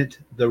patented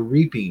the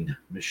reaping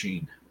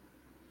machine.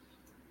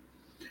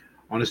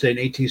 On this day in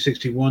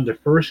 1861, the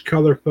first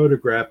color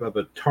photograph of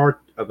a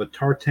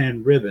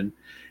tartan ribbon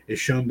is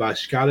shown by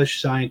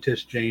Scottish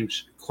scientist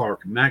James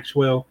Clerk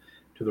Maxwell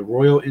to the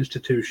Royal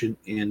Institution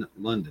in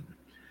London.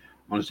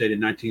 On this date in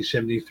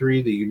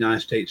 1973, the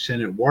United States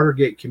Senate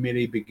Watergate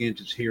Committee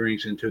begins its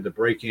hearings into the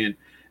break-in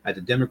at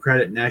the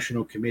Democratic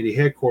National Committee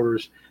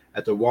headquarters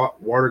at the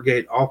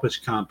Watergate Office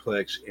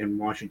Complex in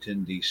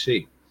Washington,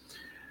 D.C.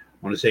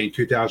 On this day in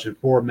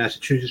 2004,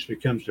 Massachusetts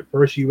becomes the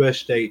first U.S.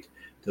 state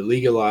to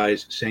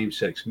legalize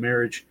same-sex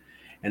marriage.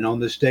 And on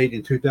this date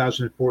in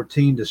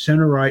 2014, the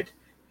center-right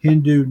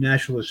Hindu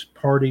Nationalist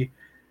Party,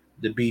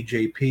 the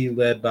BJP,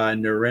 led by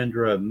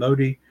Narendra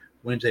Modi,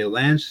 wins a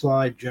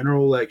landslide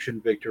general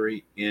election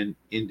victory in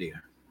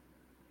India.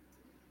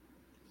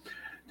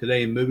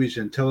 Today in movies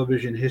and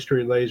television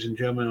history, ladies and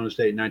gentlemen, on this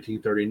date in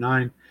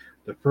 1939,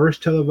 the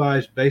first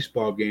televised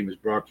baseball game is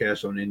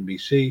broadcast on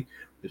NBC,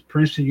 with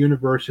Princeton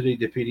University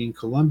defeating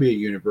Columbia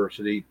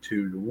University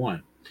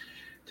 2-1.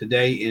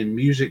 Today in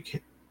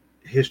music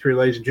history,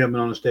 ladies and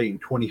gentlemen, on this date in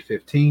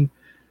 2015,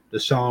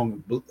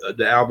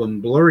 the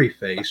album Blurry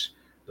Face,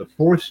 the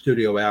fourth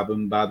studio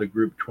album by the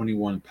group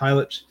 21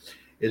 Pilots,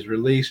 is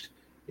released.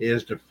 It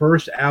is the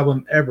first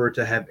album ever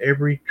to have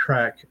every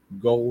track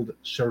gold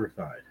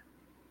certified.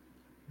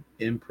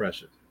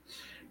 Impressive.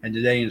 And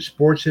today in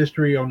sports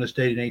history, on this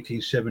date in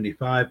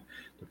 1875,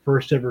 the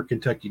first ever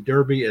Kentucky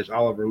Derby, as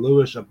Oliver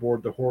Lewis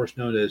aboard the horse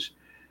known as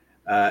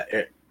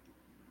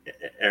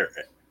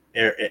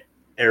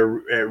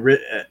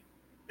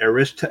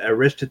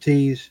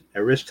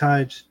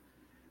Aristides,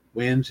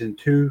 wins in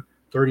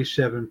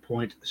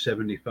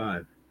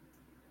 2:37.75.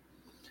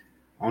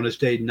 On this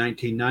date in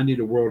 1990,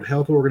 the World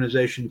Health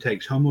Organization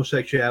takes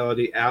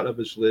homosexuality out of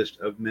its list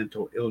of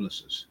mental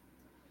illnesses.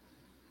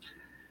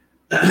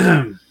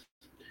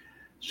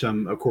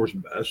 Some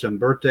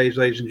birthdays,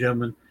 ladies and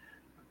gentlemen.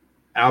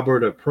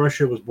 Albert of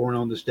Prussia was born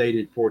on this date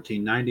in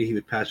 1490. He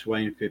would pass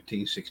away in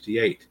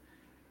 1568.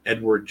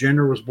 Edward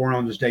Jenner was born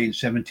on this date in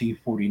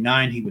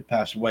 1749. He would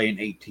pass away in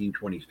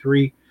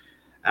 1823.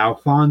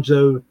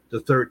 Alfonso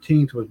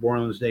XIII was born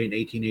on this date in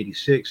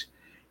 1886.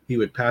 He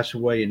would pass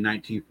away in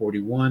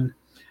 1941.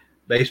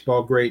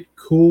 Baseball great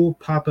Cool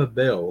Papa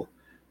Bell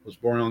was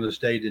born on this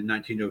date in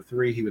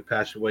 1903. He would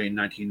pass away in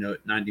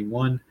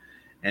 1991.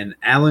 And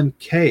Alan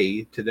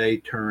Kay today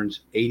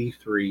turns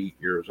 83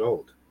 years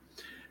old.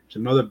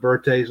 Some other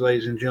birthdays,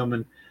 ladies and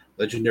gentlemen.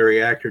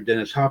 Legendary actor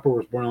Dennis Hopper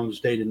was born on this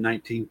date in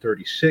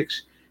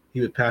 1936. He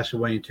would pass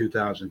away in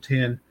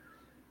 2010.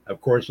 Of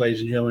course,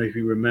 ladies and gentlemen, if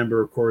you remember,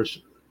 of course,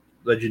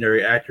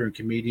 legendary actor and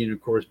comedian, of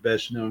course,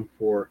 best known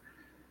for,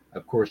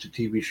 of course, the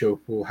TV show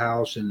Full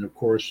House, and of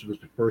course, was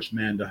the first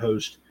man to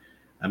host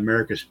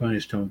America's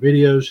Funniest Home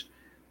Videos.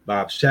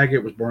 Bob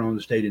Saget was born on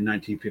this date in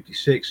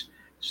 1956.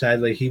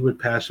 Sadly, he would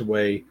pass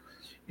away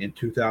in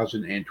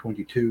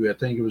 2022. I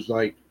think it was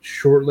like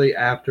shortly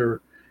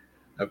after,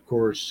 of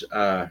course,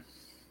 it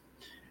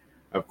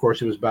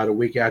was about a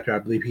week after, I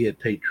believe, he had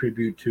paid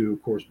tribute to,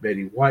 of course,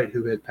 Betty White,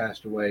 who had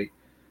passed away.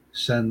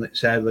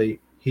 Sadly,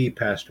 he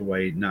passed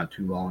away not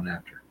too long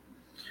after.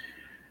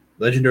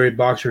 Legendary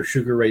boxer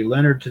Sugar Ray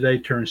Leonard today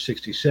turns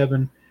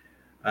 67.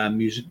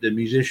 The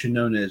musician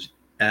known as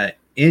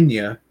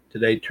Enya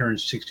today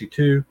turns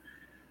 62.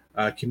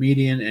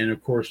 Comedian and,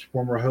 of course,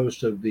 former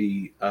host of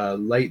the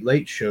Late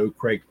Late Show,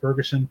 Craig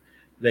Ferguson,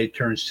 today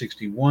turns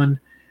 61.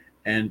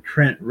 And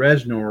Trent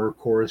Reznor, of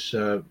course,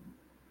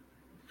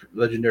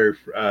 legendary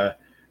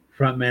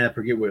frontman.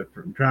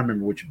 I'm trying to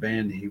remember which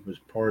band he was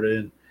part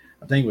in.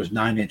 I think it was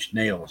 9 Inch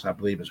Nails, I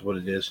believe is what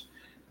it is.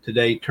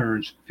 Today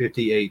turns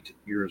 58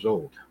 years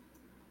old.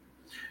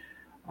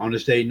 On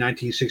this day in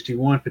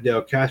 1961,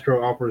 Fidel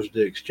Castro offers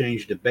to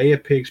exchange the Bay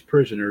of Pigs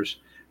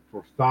prisoners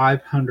for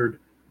 500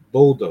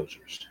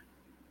 bulldozers.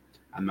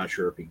 I'm not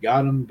sure if he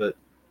got them, but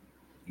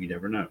you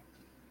never know.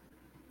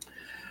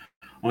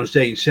 On this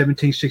day in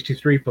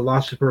 1763,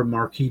 philosopher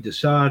Marquis de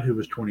Sade, who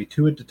was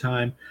 22 at the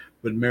time,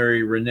 would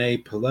marry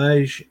Renée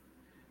Pelage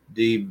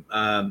de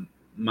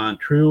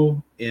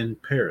Montreuil in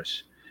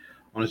Paris.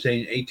 On this day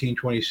in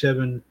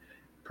 1827,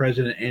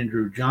 President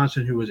Andrew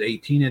Johnson, who was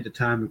 18 at the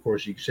time, of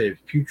course, you could say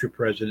future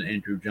President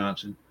Andrew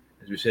Johnson,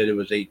 as we said, it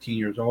was 18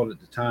 years old at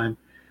the time,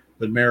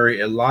 would marry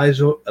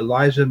Eliza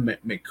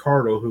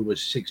McCardle, who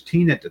was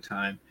 16 at the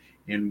time,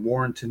 in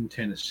Warrenton,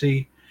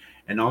 Tennessee.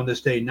 And on this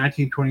day,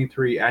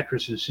 1923,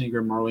 actress and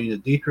singer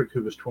Marlene Dietrich,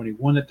 who was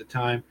 21 at the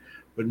time,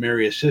 would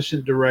marry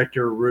assistant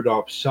director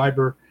Rudolph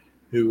Sieber,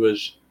 who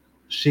was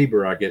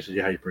Sieber, I guess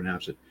is how you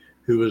pronounce it,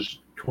 who was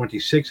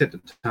 26 at the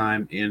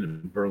time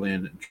in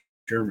Berlin,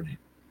 Germany.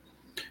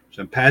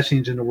 Some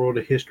passings in the world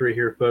of history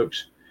here,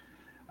 folks.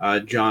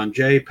 John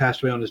Jay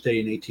passed away on this day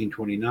in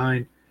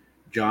 1829.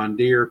 John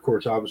Deere, of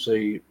course,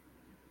 obviously,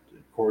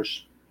 of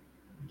course,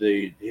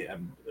 I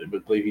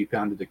believe he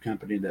founded the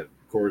company that,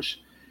 of course,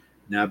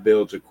 now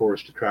builds, of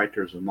course, the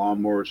tractors and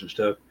lawnmowers and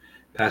stuff.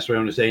 Passed away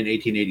on this day in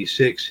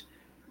 1886.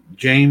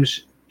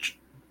 James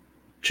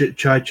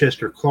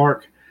Chichester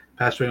Clark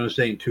passed away on this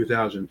day in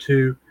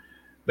 2002.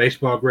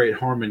 Baseball great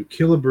Harmon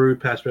Killebrew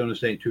passed away on this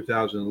day in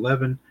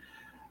 2011.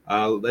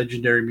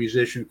 Legendary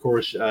musician, of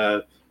course,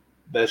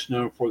 best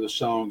known for the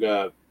song.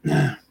 I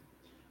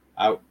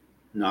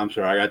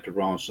got the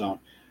wrong song.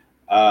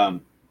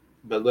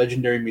 But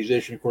legendary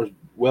musician, of course,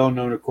 well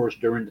known, of course,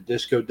 during the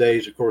disco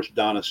days, of course,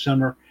 Donna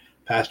Summer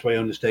passed away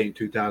on this day in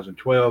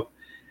 2012.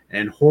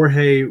 And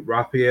Jorge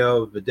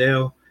Rafael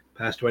Vidal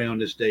passed away on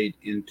this date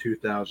in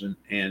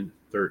 2013.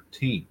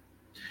 13.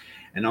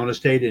 And on this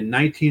date in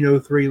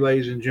 1903,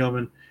 ladies and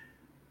gentlemen,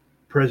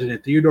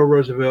 President Theodore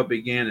Roosevelt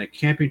began a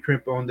camping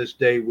trip on this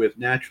day with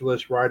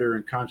naturalist, writer,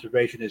 and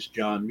conservationist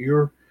John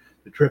Muir.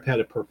 The trip had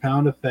a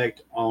profound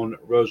effect on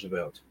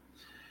Roosevelt.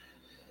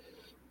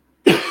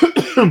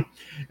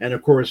 And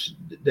of course,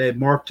 they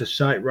marked a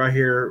site right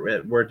here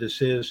at where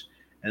this is,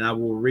 and I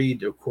will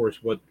read, of course,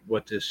 what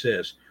this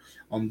says.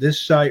 On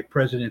this site,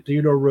 President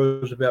Theodore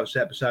Roosevelt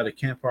sat beside a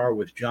campfire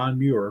with John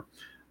Muir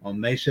on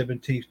May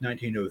 17,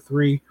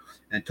 1903,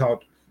 and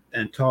talked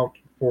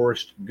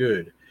forest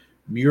good.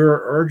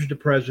 Muir urged the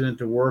president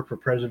to work for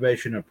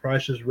preservation of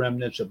priceless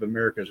remnants of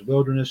America's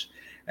wilderness.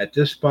 At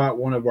this spot,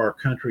 one of our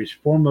country's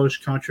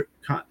foremost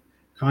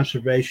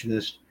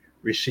conservationists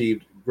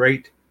received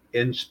great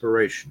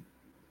inspiration.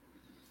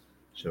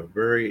 So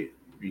very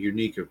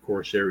unique, of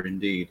course, there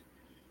indeed,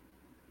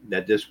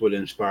 that this would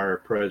inspire a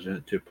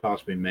president to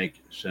possibly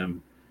make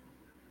some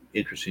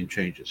interesting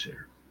changes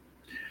here.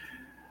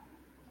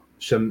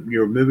 Some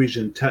your movies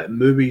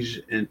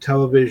and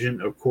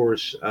television, of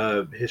course,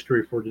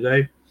 history for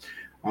today.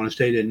 On a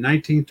date in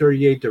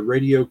 1938, the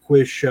radio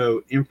quiz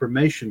show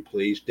Information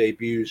Please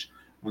debuts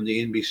on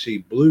the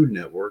NBC Blue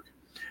Network.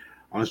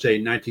 On a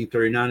date in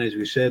 1939, as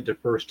we said, the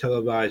first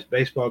televised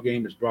baseball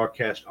game is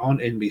broadcast on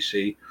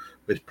NBC,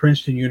 with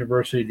Princeton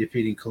University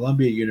defeating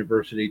Columbia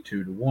University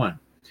 2-1.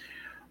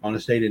 On a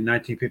date in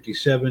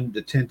 1957,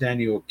 the 10th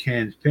annual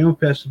Cannes Film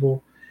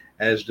Festival,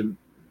 as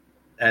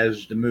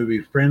the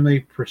movie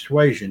Friendly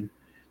Persuasion,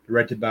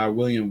 directed by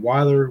William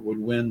Wyler, would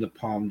win the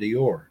Palme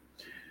d'Or.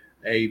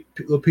 A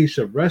little piece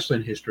of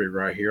wrestling history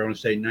right here. On a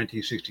date in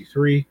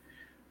 1963,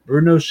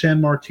 Bruno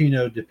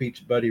Sammartino defeats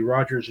Buddy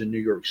Rogers in New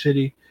York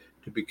City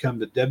to become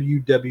the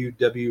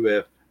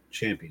WWF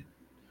champion.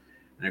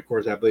 And of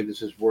course, I believe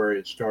this is where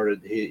it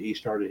started. He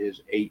started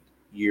his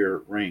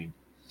 8-year reign.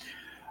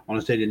 On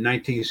a date in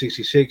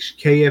 1966,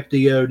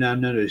 KFDO, now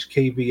known as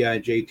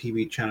KVIJ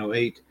TV Channel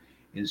 8,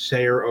 in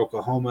Sayre,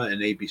 Oklahoma, an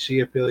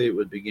ABC affiliate,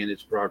 would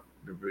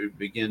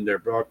begin their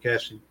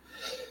broadcasting.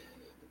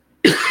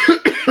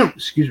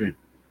 Excuse me.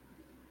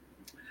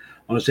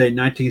 On a date in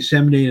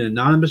 1970, an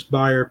anonymous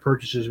buyer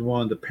purchases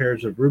one of the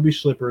pairs of ruby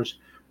slippers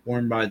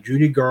worn by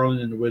Judy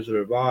Garland in The Wizard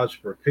of Oz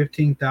for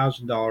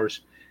 $15,000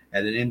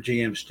 at an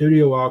MGM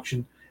studio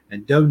auction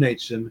and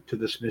donates them to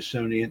the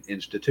Smithsonian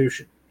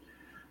Institution.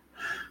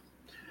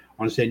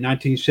 On a date in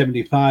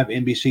 1975,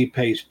 NBC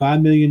pays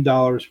 $5 million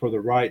for the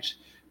rights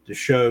to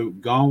show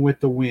Gone with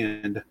the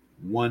Wind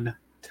one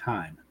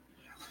time.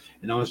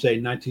 And on this day,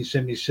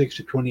 1976,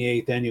 the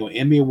 28th Annual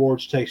Emmy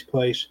Awards takes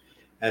place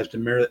as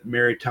the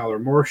Mary Tyler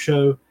Moore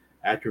Show.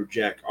 Actor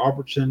Jack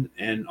Albertson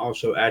and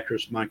also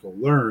actress Michael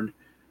Learn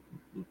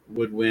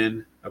would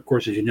win. Of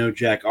course, as you know,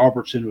 Jack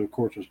Albertson, of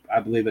course, was, I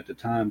believe at the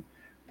time,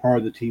 part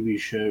of the TV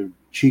show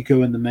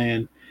Chico and the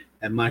Man.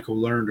 And Michael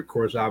Learn, of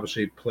course,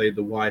 obviously played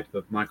the wife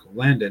of Michael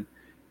Landon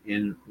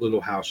in Little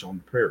House on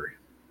the Prairie.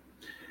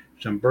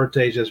 Some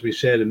birthdays, as we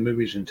said, in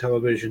movies and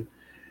television.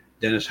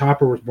 Dennis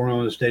Hopper was born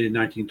on this date in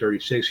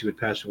 1936. He would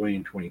pass away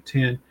in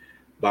 2010.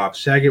 Bob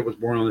Saget was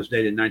born on this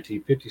date in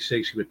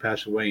 1956. He would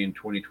pass away in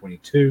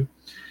 2022.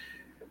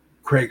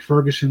 Craig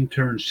Ferguson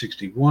turns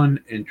 61,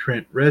 and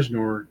Trent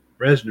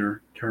Reznor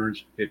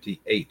turns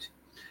 58.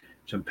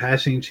 Some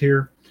passings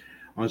here.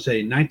 On this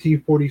date in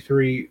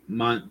 1943,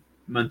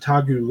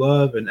 Montague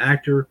Love, an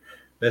actor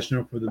best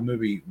known for the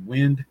movie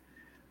Wind,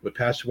 would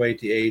pass away at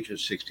the age of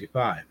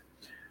 65.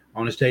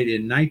 On this date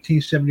in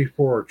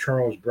 1974,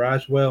 Charles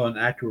Braswell, an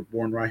actor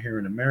born right here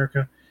in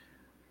America,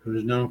 who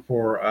is known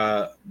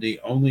for The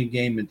Only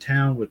Game in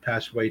Town, would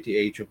pass away at the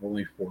age of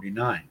only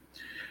 49.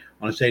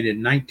 On this date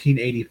in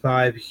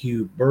 1985,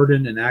 Hugh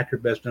Burden, an actor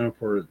best known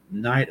for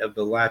Night of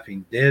the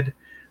Laughing Dead,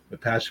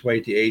 would pass away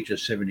at the age of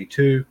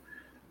 72.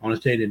 On this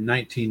date in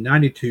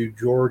 1992,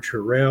 George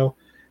Harrell,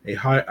 a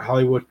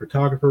Hollywood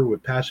photographer,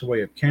 would pass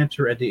away of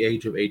cancer at the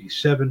age of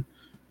 87.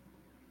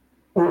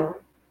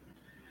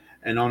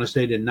 And on this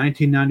date in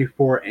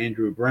 1994,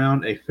 Andrew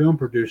Brown, a film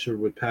producer,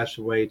 would pass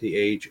away at the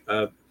age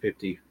of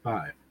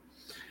 55.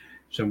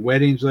 Some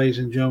weddings, ladies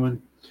and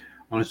gentlemen.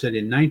 On this date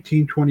in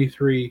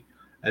 1923,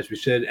 as we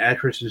said,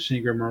 actress and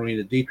singer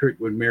Marlene Dietrich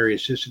would marry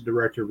assistant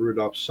director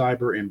Rudolf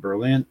Seiber in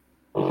Berlin.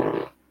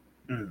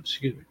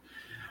 Excuse me.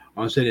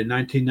 On this date in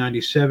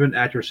 1997,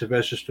 actor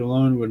Sylvester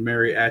Stallone would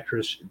marry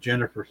actress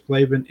Jennifer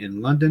Flavin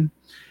in London.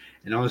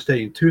 And on this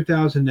date in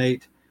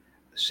 2008,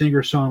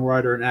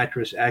 singer-songwriter and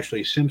actress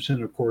Ashley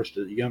Simpson, of course,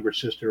 the younger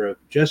sister of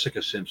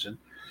Jessica Simpson,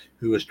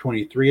 who was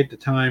 23 at the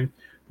time,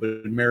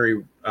 would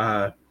marry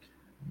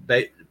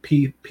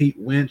Pete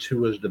Wentz, who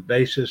was the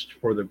bassist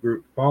for the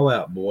group Fall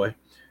Out Boy,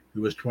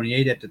 who was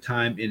 28 at the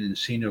time in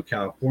Encino,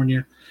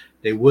 California.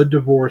 They would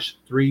divorce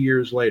 3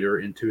 years later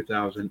in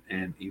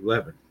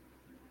 2011.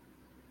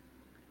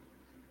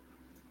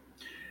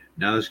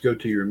 Now let's go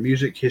to your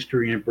music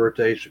history and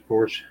birthdays, of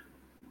course.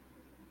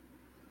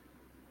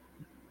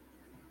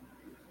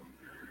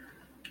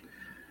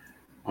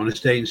 On this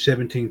date in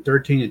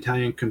 1713,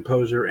 Italian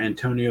composer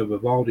Antonio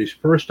Vivaldi's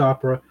first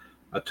opera,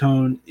 A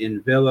Tone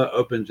in Vela,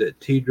 opens at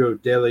Teatro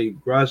delle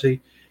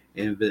Grazie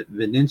in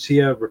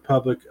Venetia,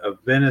 Republic of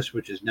Venice,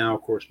 which is now,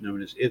 of course,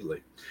 known as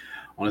Italy.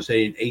 On this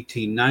day in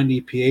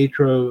 1890,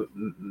 Pietro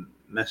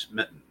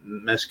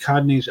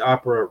Mascagni's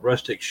opera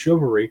Rustic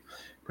Chivalry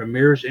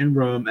premieres in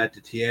Rome at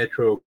the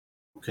Teatro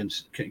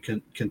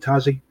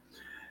Cantazzi.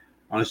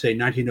 On this day in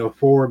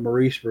 1904,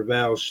 Maurice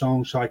Ravel's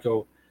song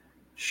cycle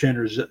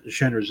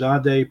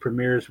Scheherazade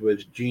premieres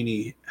with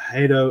Jeannie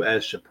Haydo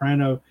as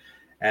soprano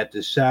at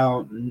the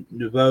Salle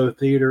Nouveau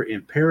Theatre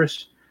in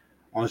Paris.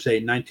 On this day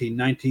in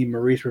 1919,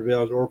 Maurice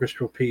Ravel's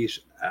orchestral piece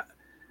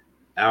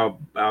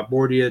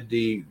Albordia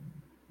di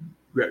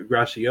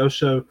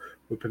Gracioso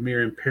would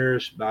premiere in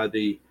Paris by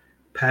the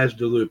Pas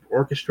de Loup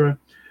Orchestra.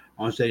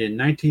 On this day in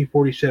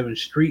 1947,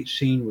 Street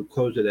Scene would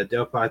close at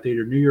Adelphi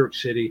Theatre, New York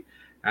City,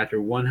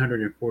 after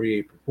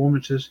 148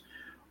 performances.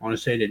 On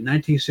this date in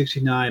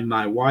 1969,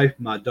 My Wife,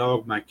 My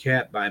Dog, My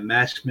Cat by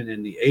Maskman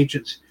and the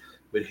Agents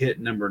would hit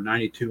number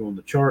 92 on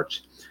the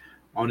charts.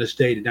 On this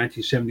date in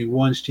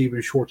 1971,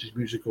 Stephen Schwartz's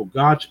musical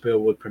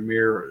Godspell would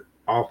premiere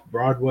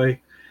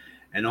off-Broadway.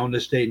 And on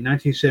this date in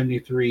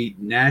 1973,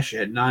 Nash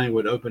at 9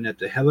 would open at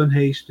the Helen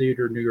Hayes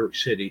Theater, New York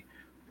City,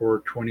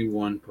 for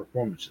 21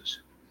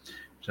 performances.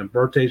 Some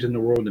birthdays in the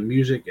world of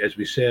music, as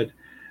we said,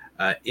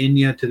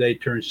 Enya today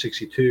turns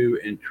 62,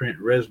 and Trent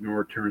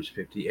Reznor turns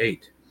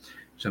 58.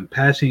 Some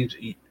passings,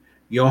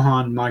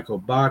 Johann Michael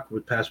Bach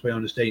would pass away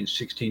on this date in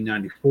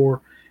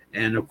 1694,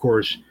 and of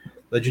course,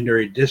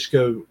 legendary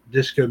disco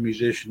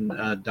musician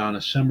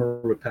Donna Summer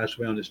would pass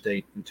away on this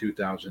date in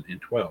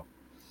 2012.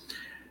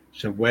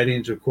 Some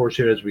weddings, of course,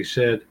 here, as we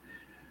said,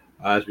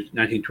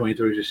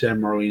 1923, as we said,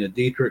 Marlene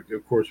Dietrich,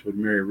 of course, would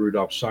marry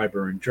Rudolf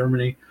Seiber in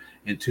Germany.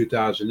 In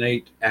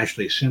 2008,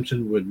 Ashley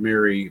Simpson would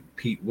marry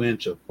Pete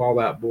Wentz of Fall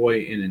Out Boy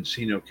in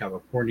Encino,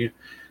 California.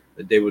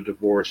 They would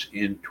divorce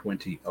in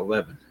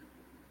 2011.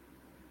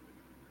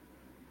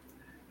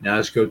 Now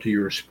let's go to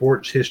your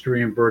sports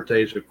history and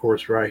birthdays, of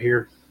course, right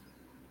here.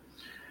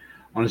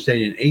 On this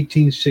date in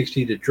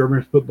 1860, the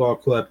German football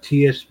club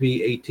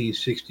TSV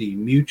 1860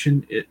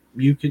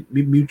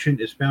 München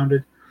is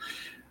founded.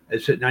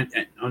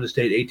 On this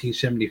date,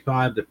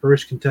 1875, the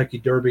first Kentucky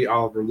Derby,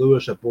 Oliver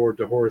Lewis aboard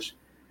the horse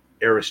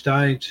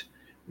Aristides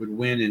would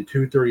win in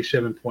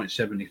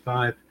 237.75.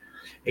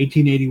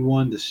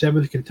 1881, the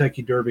seventh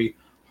Kentucky Derby,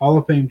 Hall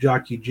of Fame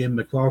jockey Jim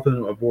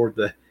McLaughlin aboard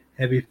the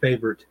heavy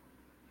favorite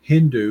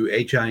Hindu,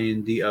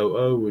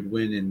 Hindoo, would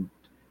win in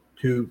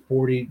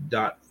 240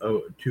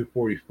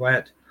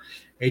 flat.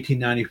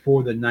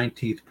 1894, the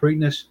 19th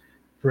Preakness,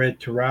 Fred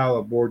Terrell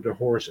aboard the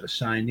horse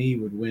Assignee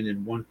would win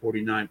in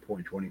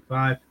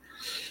 149.25.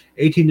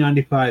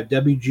 1895,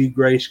 W.G.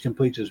 Grace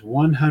completes his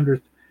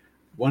 100th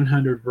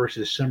 100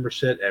 versus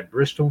Somerset at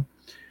Bristol.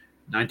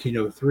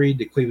 1903,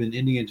 the Cleveland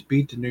Indians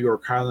beat the New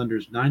York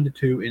Highlanders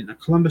 9-2 in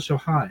Columbus,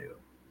 Ohio.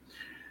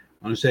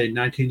 On this day,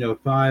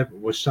 1905,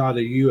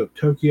 Wasada U of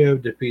Tokyo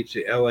defeats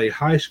the LA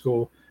High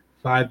School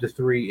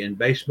 5-3 in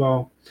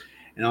baseball.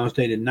 And on this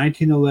date in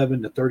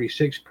 1911, the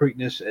 36th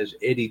Preakness as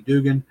Eddie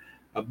Dugan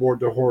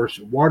aboard the horse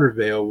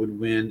Watervale would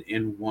win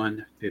in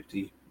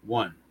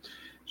 151.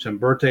 Some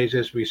birthdays,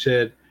 as we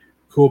said,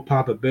 Cool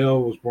Papa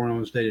Bell was born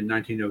on this date in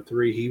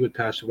 1903. He would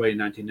pass away in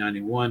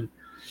 1991.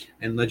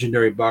 And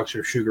legendary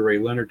boxer Sugar Ray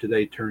Leonard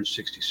today turns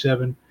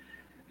 67.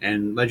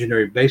 And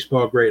legendary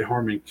baseball great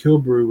Harmon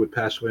Killebrew would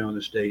pass away on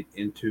this date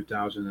in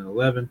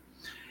 2011.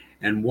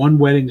 And one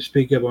wedding to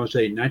speak of on this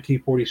date in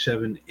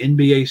 1947,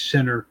 NBA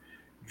center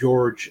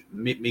George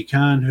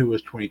Mikan, who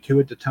was 22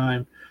 at the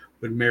time,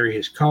 would marry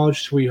his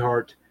college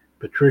sweetheart,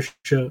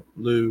 Patricia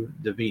Lou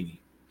Davini.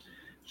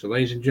 So,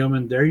 ladies and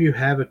gentlemen, there you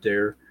have it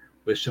there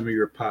with some of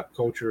your pop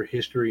culture,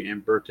 history,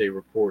 and birthday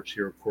reports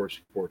here, of course,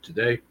 for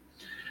today.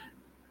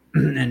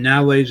 And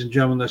now, ladies and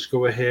gentlemen, let's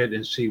go ahead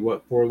and see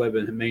what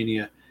 411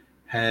 Mania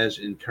has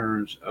in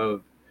terms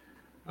of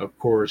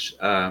course,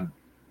 of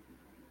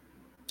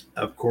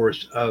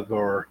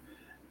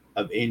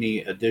any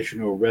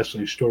additional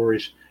wrestling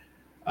stories,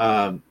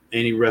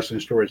 any wrestling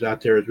stories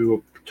out there. As we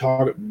will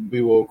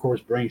of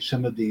course bring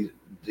some of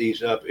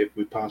these up if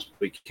we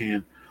possibly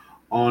can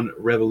on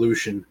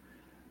Revolution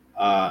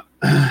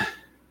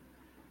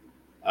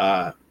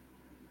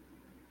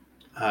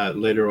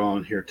later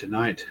on here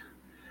tonight.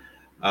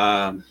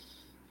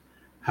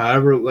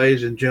 However,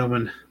 ladies and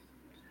gentlemen,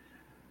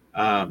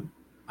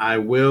 I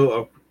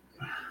will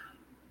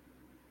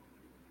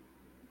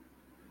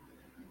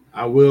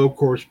of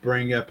course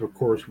bring up, of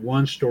course,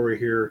 one story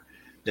here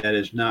that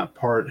is not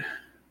part.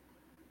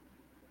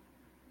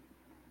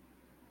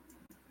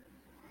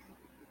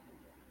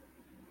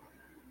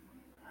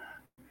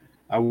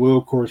 I will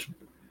of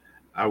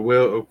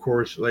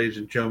course, ladies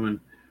and gentlemen,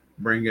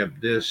 bring up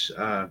this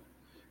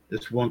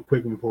one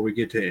quick one before we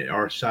get to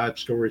our side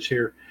stories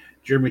here.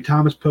 Jeremy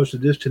Thomas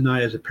posted this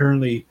tonight as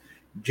apparently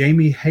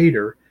Jamie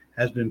Hayter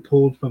has been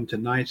pulled from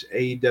tonight's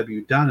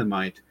AEW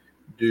Dynamite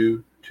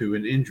due to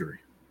an injury.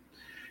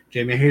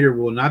 Jamie Hayter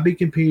will not be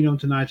competing on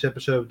tonight's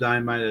episode of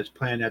Dynamite as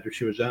planned after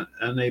she was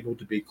unable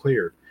to be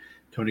cleared.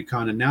 Tony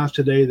Khan announced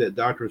today that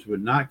doctors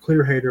would not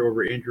clear Hayter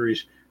over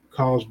injuries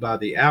caused by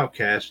the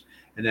Outcast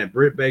and that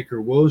Britt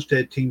Baker will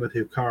instead team with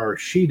Hikaru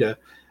Shida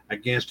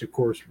against, of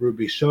course,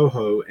 Ruby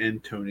Soho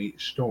and Toni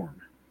Storm.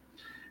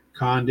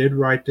 Khan did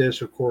write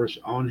this, of course,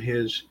 on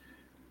his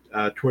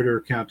Twitter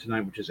account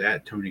tonight, which is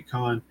at Tony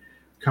Khan.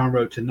 Khan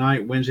wrote,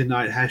 tonight, Wednesday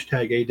night,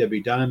 hashtag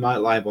AW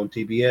Dynamite, live on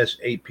TBS,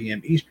 8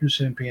 p.m. Eastern,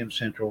 7 p.m.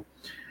 Central,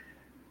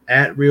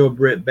 at Real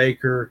Britt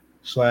Baker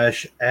 /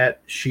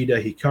 at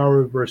Shida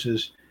Hikaru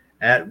versus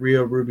at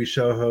Real Ruby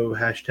Soho,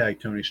 hashtag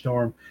Toni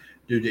Storm.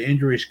 Due to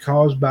injuries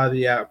caused by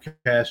the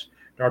Outcast,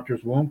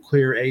 doctors won't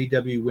clear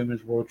AEW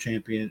Women's World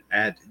Champion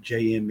at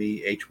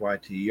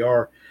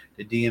JMEHYTER.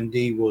 The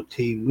DMD will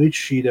team with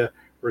Shida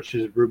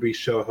versus Ruby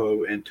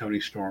Soho and Toni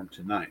Storm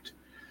tonight.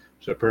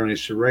 So apparently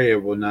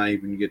Saraya will not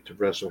even get to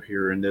wrestle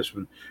here in this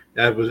one.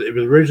 It was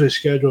originally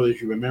scheduled,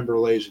 as you remember,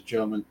 ladies and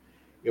gentlemen,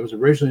 it was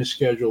originally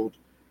scheduled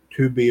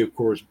to be, of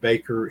course,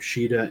 Baker,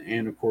 Shida,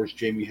 and, of course,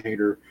 Jamie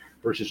Hayter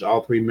versus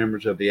all three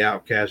members of the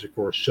Outcast, of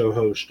course,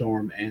 Soho,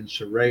 Storm, and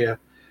Saraya.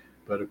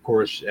 But, of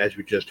course, as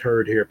we just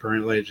heard here,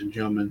 apparently, ladies and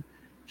gentlemen,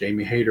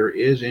 Jamie Hayter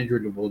is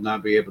injured and will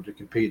not be able to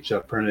compete. So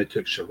apparently they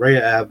took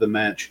Saraya out of the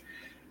match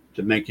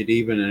to make it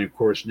even. And, of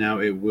course, now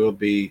it will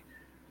be,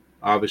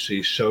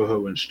 obviously,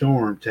 Soho and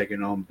Storm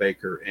taking on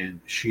Baker and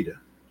Shida.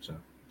 So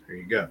there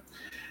you go.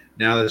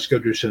 Now let's go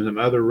through some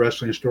other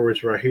wrestling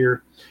stories right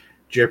here.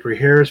 Jeffrey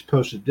Harris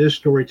posted this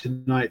story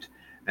tonight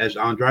as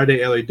Andrade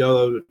El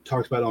Idolo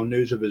talks about on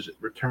news of his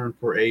return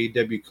for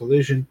AEW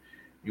Collision,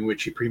 in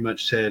which he pretty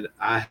much said,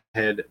 I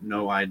had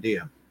no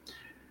idea.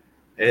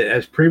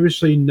 As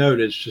previously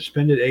noted,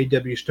 suspended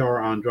AEW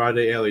star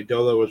Andrade El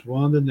Idolo was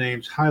one of the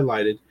names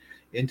highlighted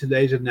in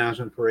today's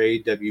announcement for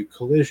AEW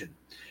Collision,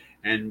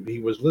 and he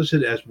was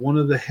listed as one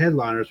of the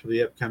headliners for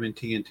the upcoming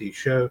TNT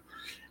show.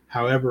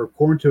 However,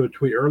 according to a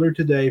tweet earlier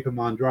today from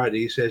Andrade,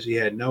 he says he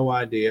had no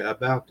idea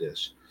about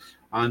this.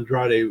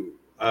 Andrade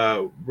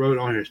wrote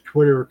on his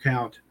Twitter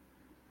account,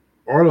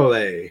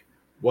 Orlole,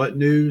 what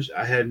news?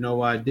 I had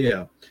no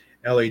idea.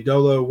 El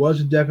Idolo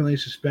was indefinitely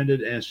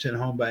suspended and sent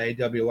home by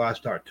AEW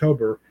last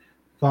October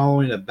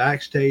following a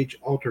backstage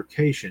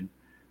altercation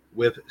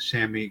with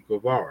Sammy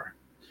Guevara.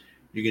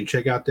 You can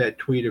check out that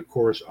tweet, of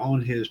course,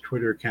 on his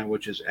Twitter account,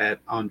 which is at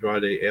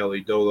Andrade El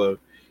Idolo,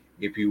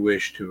 if you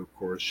wish to, of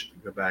course,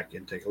 go back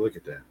and take a look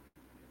at that.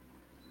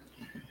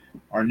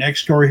 Our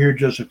next story here,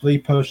 Joseph Lee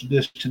posted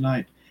this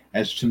tonight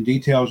as some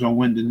details on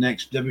when the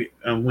next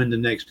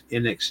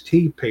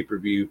NXT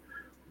pay-per-view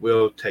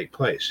will take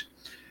place.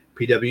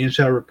 PW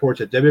Insider reports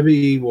that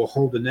WWE will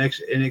hold the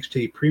next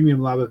NXT Premium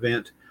Live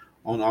event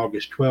on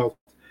August 12th.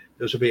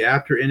 This will be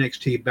after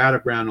NXT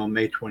Battleground on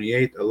May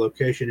 28th. A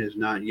location has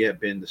not yet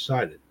been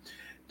decided.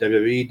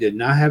 WWE did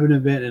not have an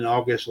event in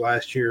August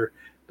last year,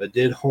 but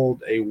did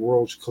hold a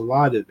Worlds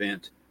Collide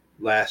event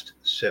last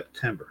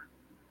September.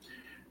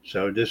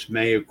 So this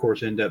may, of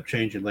course, end up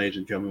changing, ladies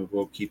and gentlemen.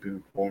 We'll keep you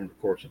informed,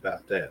 of course,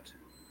 about that.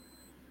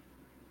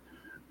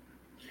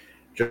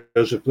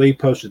 Joseph Lee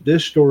posted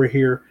this story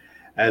here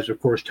as, of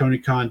course, Tony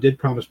Khan did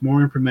promise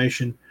more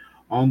information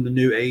on the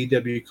new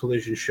AEW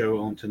Collision show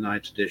on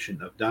tonight's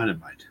edition of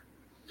Dynamite.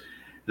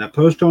 In a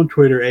post on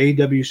Twitter,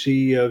 AEW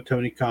CEO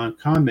Tony Khan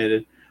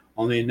commented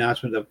on the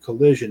announcement of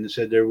Collision and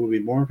said there will be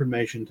more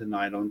information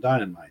tonight on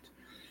Dynamite.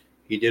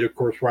 He did, of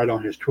course, write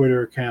on his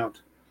Twitter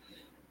account,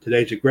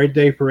 today's a great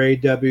day for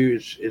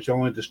AEW. It's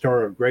only the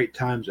start of great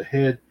times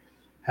ahead.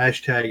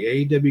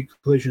 Hashtag AEW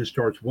Collision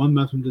starts 1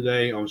 month from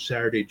today on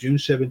Saturday, June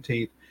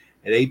 17th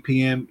at 8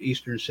 p.m.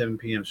 Eastern, 7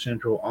 p.m.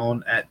 Central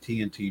on at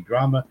TNT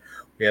Drama.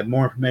 We have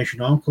more information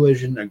on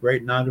Collision, a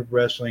great night of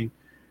wrestling,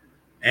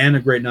 and a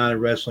great night of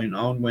wrestling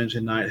on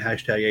Wednesday night.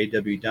 Hashtag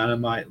AEW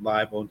Dynamite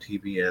live on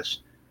TBS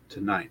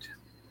tonight.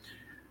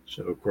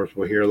 So, of course,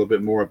 we'll hear a little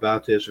bit more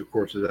about this. Of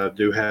course, I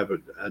do have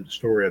a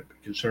story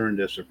concerning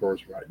this, of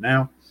course, right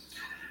now.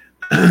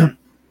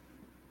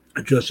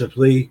 Joseph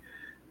Lee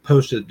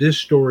posted this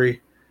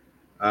story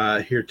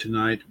here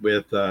tonight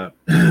with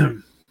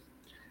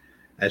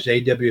as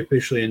AEW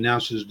officially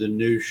announces the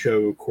new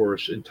show, of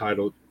course,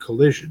 entitled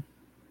Collision.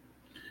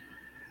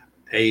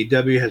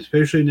 AEW has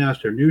officially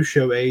announced their new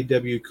show,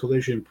 AEW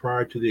Collision,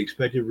 prior to the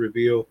expected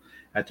reveal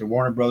at the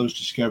Warner Brothers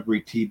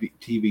Discovery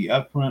TV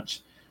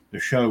upfronts. The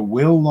show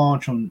will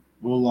launch on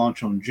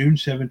June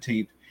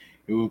 17th.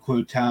 It will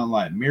include talent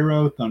like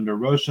Miro, Thunder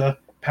Rosa,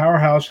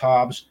 Powerhouse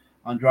Hobbs,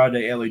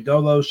 Andrade El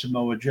Idolo,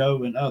 Samoa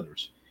Joe, and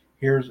others.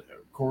 Here's,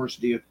 of course,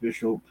 the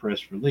official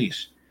press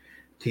release.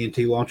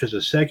 TNT launches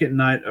a second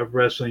night of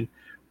wrestling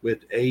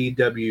with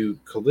AEW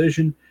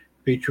Collision,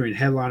 featuring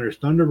headliners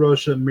Thunder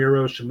Rosa,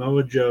 Miro,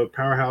 Samoa Joe,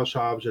 Powerhouse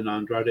Hobbs, and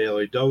Andrade El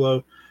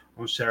Idolo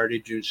on Saturday,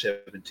 June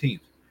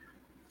 17th.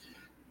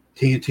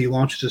 TNT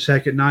launches a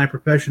second night of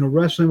professional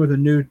wrestling with a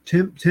new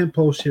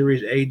tentpole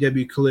series,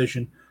 AEW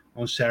Collision,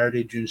 on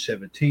Saturday, June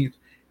 17th.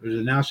 It was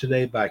announced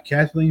today by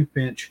Kathleen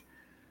Finch,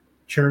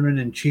 Chairman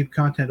and Chief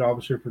Content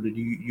Officer for the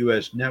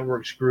U.S.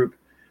 Networks Group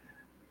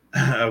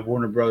of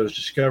Warner Brothers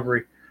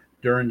Discovery,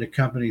 during the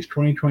company's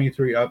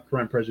 2023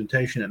 upfront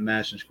presentation at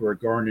Madison Square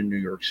Garden in New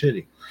York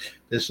City.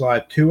 This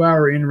live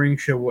 2-hour in-ring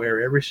show will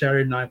air every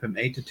Saturday night from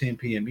 8 to 10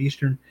 p.m.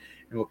 Eastern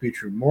and will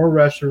feature more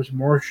wrestlers,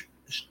 more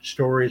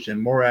stories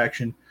and more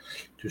action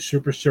to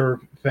Super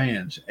Serve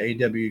fans.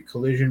 AEW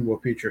Collision will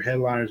feature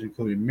headliners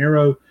including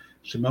Miro,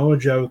 Samoa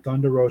Joe,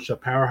 Thunder Rosa,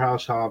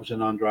 Powerhouse Hobbs,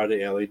 and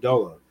Andrade El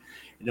Idolo.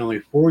 In only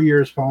 4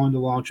 years following the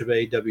launch of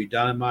AEW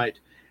Dynamite,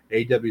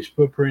 AEW's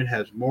footprint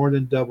has more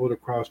than doubled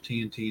across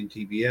TNT and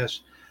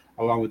TBS.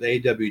 Along with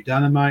AEW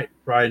Dynamite,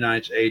 Friday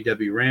night's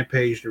AEW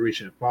Rampage, the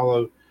recent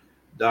follow,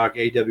 Doc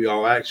AEW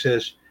All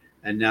Access,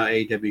 and now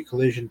AEW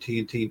Collision,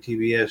 TNT and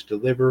TBS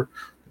deliver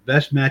the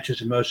best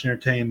matches and most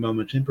entertaining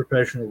moments in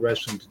professional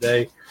wrestling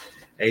today.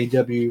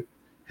 AEW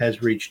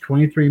has reached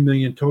 23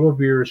 million total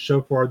viewers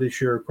so far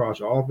this year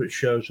across all of its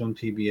shows on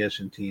TBS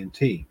and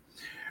TNT.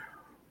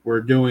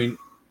 We're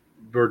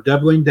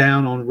doubling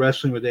down on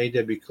wrestling with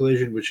AEW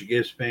Collision, which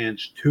gives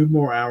fans 2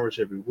 more hours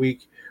every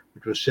week,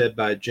 which was said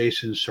by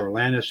Jason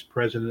Sarlanis,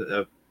 president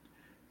of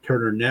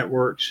Turner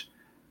Networks,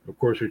 of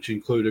course, which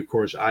include, of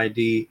course,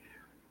 ID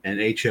and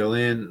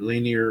HLN,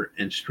 linear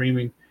and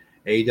streaming.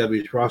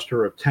 AEW's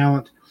roster of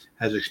talent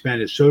has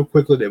expanded so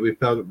quickly that we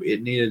felt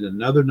it needed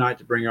another night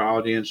to bring our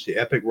audience the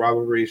epic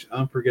rivalries,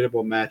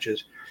 unforgettable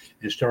matches,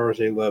 and stars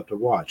they love to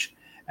watch.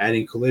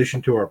 Adding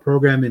Collision to our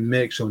programming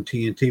mix on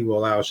TNT will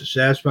allow us to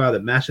satisfy the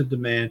massive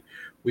demand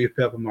we have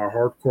felt from our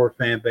hardcore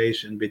fan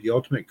base and be the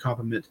ultimate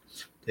complement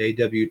to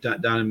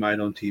AEW Dynamite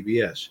on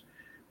TBS.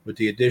 With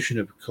the addition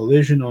of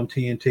Collision on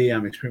TNT,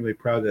 I'm extremely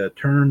proud that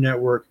Turner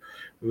Network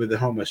will be the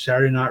home of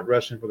Saturday Night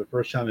Wrestling for the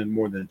first time in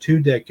more than 2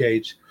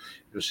 decades.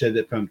 It was said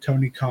that from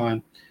Tony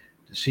Khan,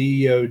 the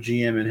CEO,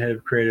 GM, and head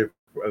of creative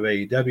of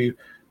AEW,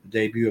 the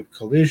debut of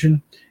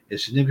Collision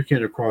is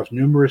significant across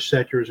numerous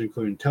sectors,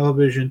 including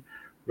television,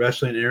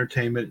 wrestling,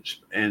 entertainment,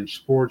 and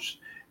sports,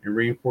 and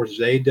reinforces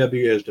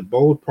AEW as the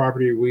bold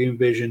property we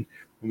envisioned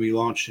when we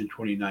launched in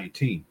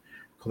 2019.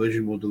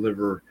 Collision will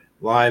deliver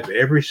live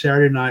every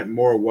Saturday night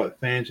more of what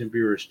fans and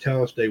viewers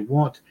tell us they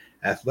want: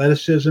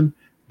 athleticism,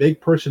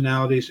 big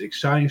personalities,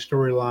 exciting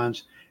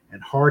storylines,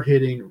 and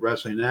hard-hitting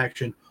wrestling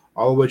action,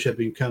 all of which have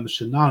become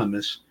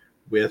synonymous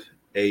with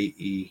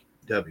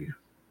AEW.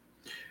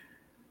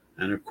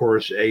 And of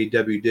course,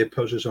 AEW did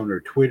post this on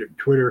their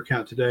Twitter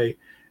account today.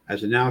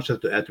 As announced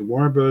at the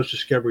Warner Bros.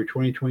 Discovery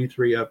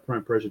 2023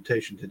 upfront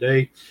presentation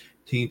today,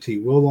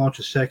 TNT will launch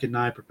a second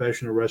night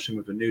professional wrestling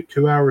with a new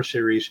 2-hour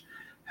series,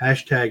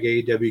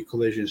 #AEW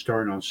Collision,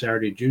 starting on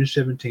Saturday, June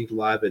 17th,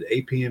 live at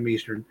 8 p.m.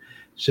 Eastern,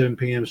 7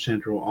 p.m.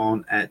 Central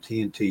on at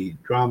TNT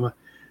Drama.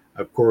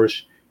 Of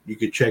course, you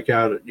can check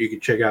out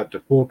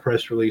the full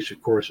press release,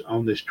 of course,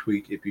 on this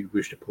tweet if you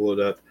wish to pull it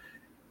up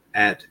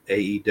at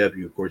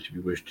AEW, of course, if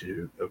you wish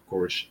to, of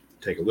course,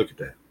 take a look at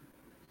that.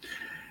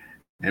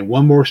 And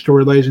one more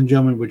story, ladies and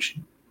gentlemen, which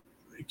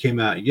came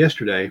out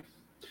yesterday,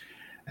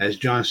 as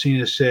John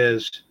Cena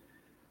says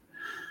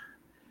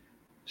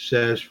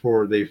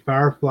for the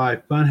Firefly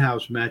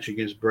Funhouse match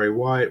against Bray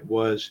Wyatt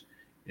was,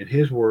 in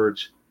his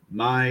words,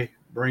 my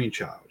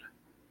brainchild.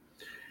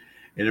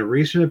 In a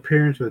recent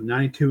appearance with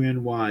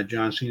 92NY,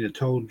 John Cena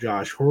told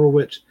Josh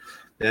Horowitz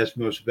that his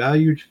most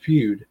valued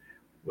feud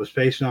was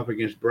facing off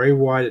against Bray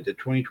Wyatt at the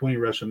 2020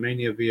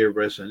 WrestleMania via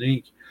Wrestling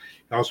Inc.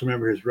 He also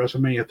remembered his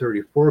WrestleMania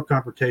 34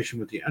 confrontation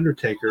with The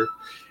Undertaker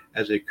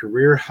as a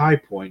career high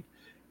point.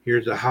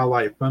 Here's a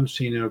highlight from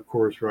Cena, of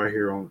course, right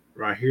here on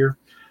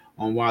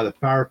why the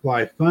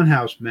Firefly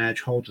Funhouse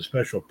match holds a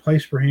special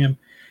place for him.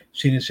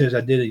 Cena says,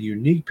 I did a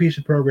unique piece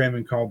of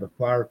programming called the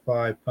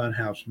Firefly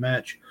Funhouse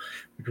match,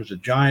 which was a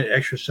giant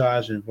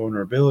exercise in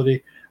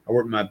vulnerability. I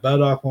worked my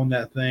butt off on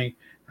that thing.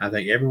 I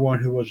thank everyone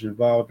who was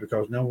involved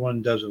because no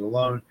one does it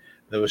alone.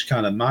 That was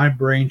kind of my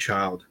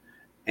brainchild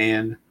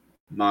and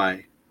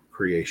my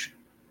creation.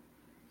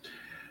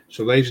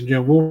 So, ladies and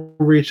gentlemen, we'll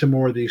read some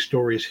more of these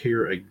stories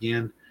here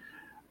again.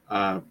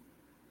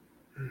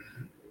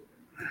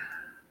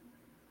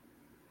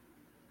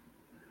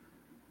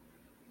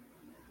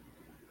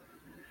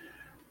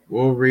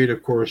 We'll read,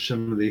 of course,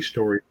 some of these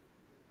stories.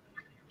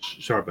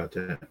 Sorry about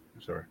that.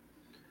 Sorry.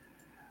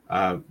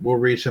 We'll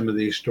read some of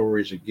these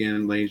stories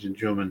again, ladies and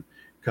gentlemen,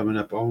 coming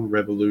up on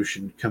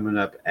Revolution, coming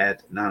up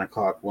at 9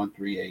 o'clock,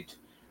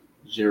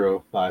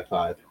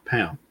 138-055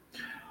 #.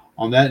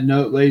 On that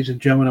note, ladies and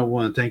gentlemen, I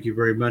want to thank you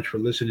very much for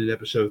listening to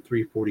episode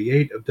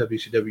 348 of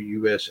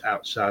WCWUS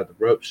Outside the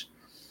Ropes.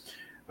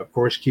 Of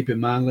course, keep in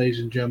mind, ladies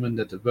and gentlemen,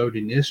 that the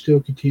voting is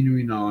still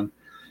continuing on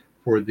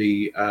for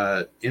the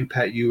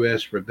Impact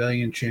US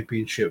Rebellion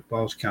Championship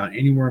Falls Count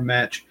Anywhere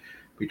match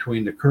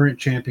between the current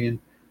champion,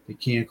 the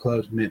King of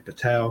Clubs, Mint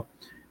Patel,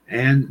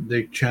 and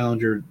the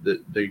challenger,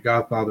 the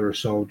Godfather of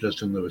Soul,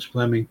 Justin Lewis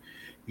Fleming.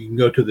 You can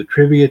go to the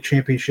Trivia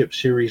Championship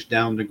Series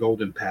down the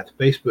Golden Path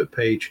Facebook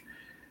page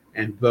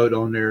and vote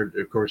on there,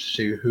 of course, to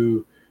see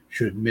who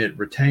should Mint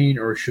retain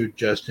or should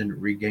Justin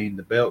regain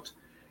the belt.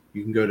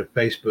 You can go to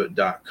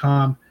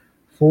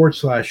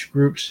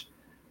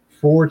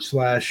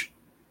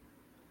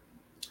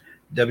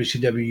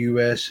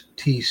facebook.com//WCWUS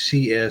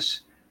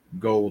TCS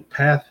Gold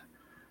Path.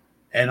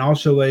 And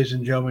also, ladies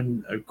and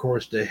gentlemen, of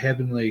course, the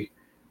Heavenly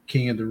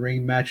King of the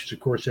Ring matches. Of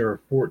course, there are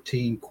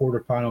 14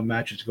 quarterfinal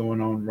matches going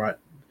on right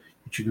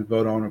that you can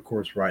vote on, of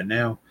course, right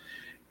now.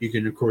 You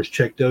can, of course,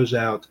 check those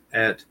out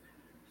at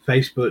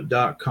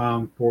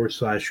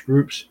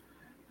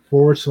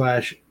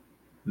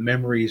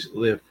Facebook.com/groups/Memories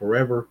Live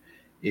Forever.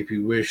 If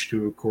you wish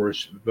to, of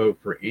course, vote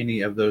for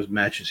any of those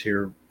matches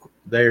here,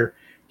 there.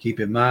 Keep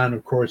in mind,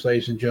 of course,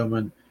 ladies and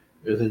gentlemen,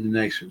 within the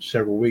next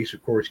several weeks,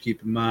 of course,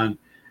 keep in mind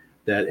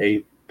that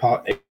a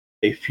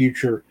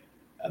future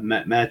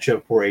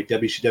matchup for a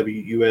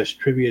WCWUS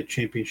Trivia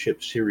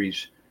Championship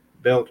Series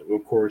belt,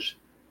 of course,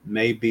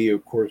 may be,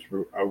 of course,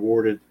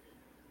 awarded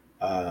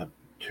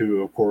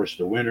to, of course,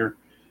 the winner.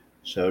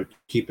 So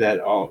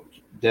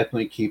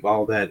definitely keep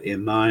all that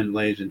in mind,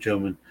 ladies and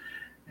gentlemen.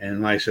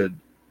 And like I said,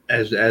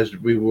 as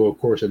we will, of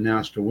course,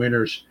 announce the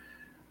winners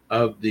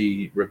of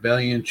the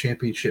Rebellion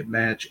Championship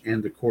match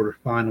and the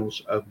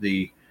quarterfinals of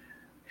the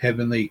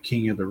Heavenly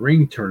King of the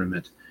Ring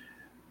tournament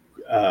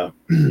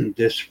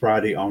this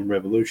Friday on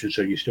Revolution.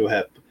 So you still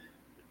have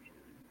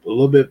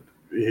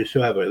you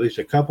still have at least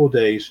a couple of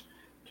days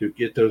to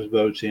get those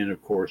votes in,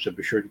 of course. So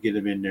be sure to get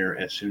them in there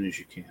as soon as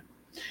you can.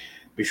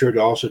 Be sure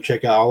to also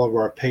check out all of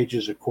our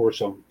pages, of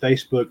course, on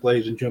Facebook,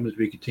 ladies and gentlemen, as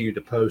we continue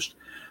to post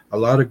a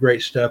lot of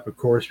great stuff, of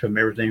course, from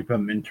everything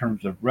from in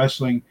terms of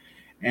wrestling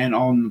and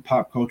on the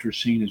pop culture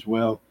scene as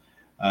well.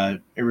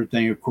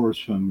 Everything, of course,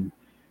 from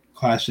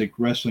classic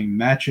wrestling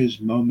matches,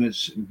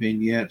 moments,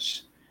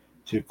 vignettes,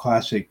 to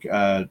classic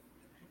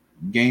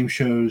game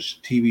shows,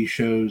 TV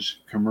shows,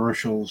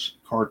 commercials,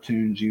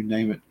 cartoons, you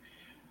name it.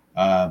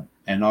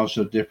 And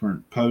also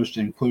different posts,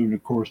 including,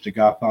 of course, the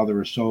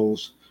Godfather of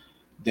Souls,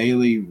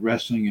 daily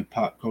wrestling and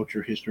pop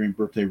culture history and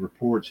birthday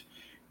reports.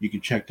 You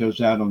can check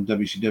those out on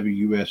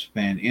WCWUS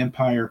Fan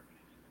Empire,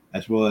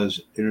 as well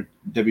as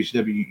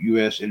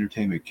WCWUS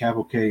Entertainment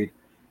Cavalcade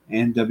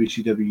and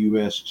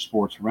WCWUS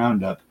Sports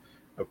Roundup,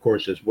 of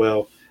course, as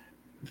well,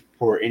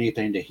 for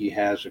anything that he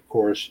has, of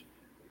course,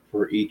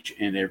 for each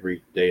and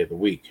every day of the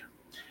week.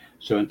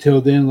 So until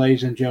then,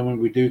 ladies and gentlemen,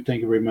 we do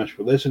thank you very much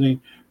for listening.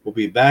 We'll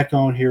be back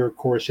on here, of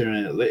course, in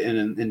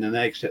the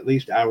next at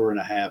least hour and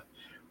a half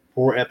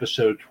for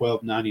episode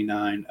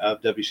 1299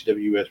 of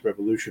WCWUS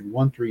Revolution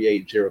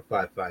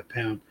 138055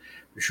 pound.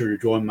 Be sure to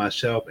join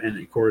myself and,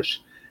 of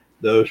course,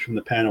 those from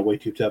the panel Way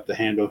Too Tough to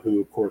Handle,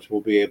 who, of course,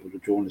 will be able to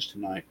join us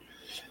tonight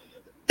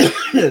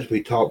as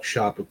we talk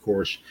shop, of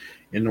course,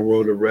 in the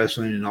world of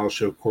wrestling, and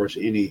also, of course,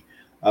 any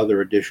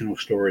other additional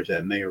stories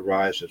that may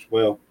arise as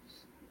well.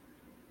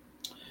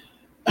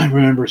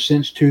 Remember,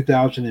 since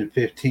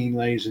 2015,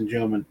 ladies and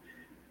gentlemen,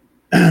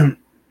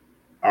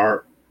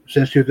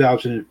 since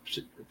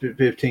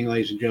 2015,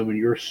 ladies and gentlemen,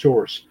 your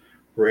source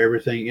for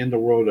everything in the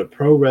world of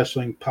pro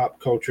wrestling, pop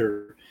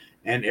culture,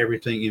 and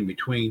everything in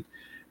between.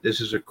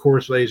 This is, of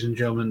course, ladies and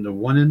gentlemen, the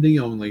one and the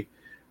only,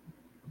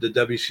 the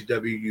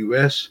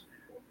WCWUS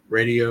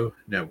Radio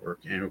Network.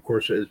 And, of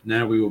course,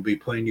 now we will be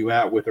playing you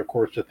out with, of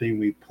course, the theme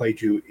we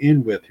played you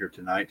in with here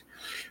tonight,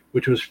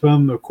 which was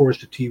from, of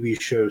course, the TV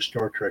show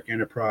Star Trek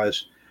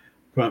Enterprise,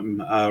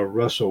 from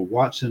Russell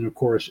Watson. Of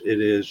course,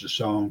 it is the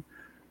song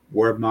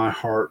Where My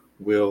Heart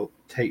Will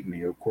Take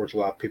Me. Of course, a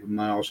lot of people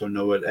might also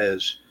know it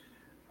as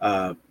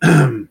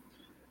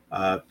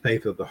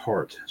Faith of the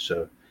Heart.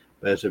 So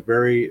that's a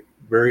very,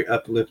 very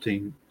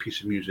uplifting piece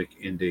of music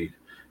indeed.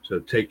 So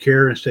take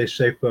care and stay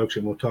safe, folks,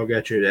 and we'll talk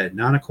at you at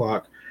 9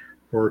 o'clock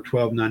for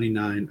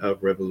 1299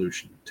 of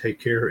Revolution. Take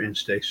care and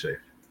stay safe.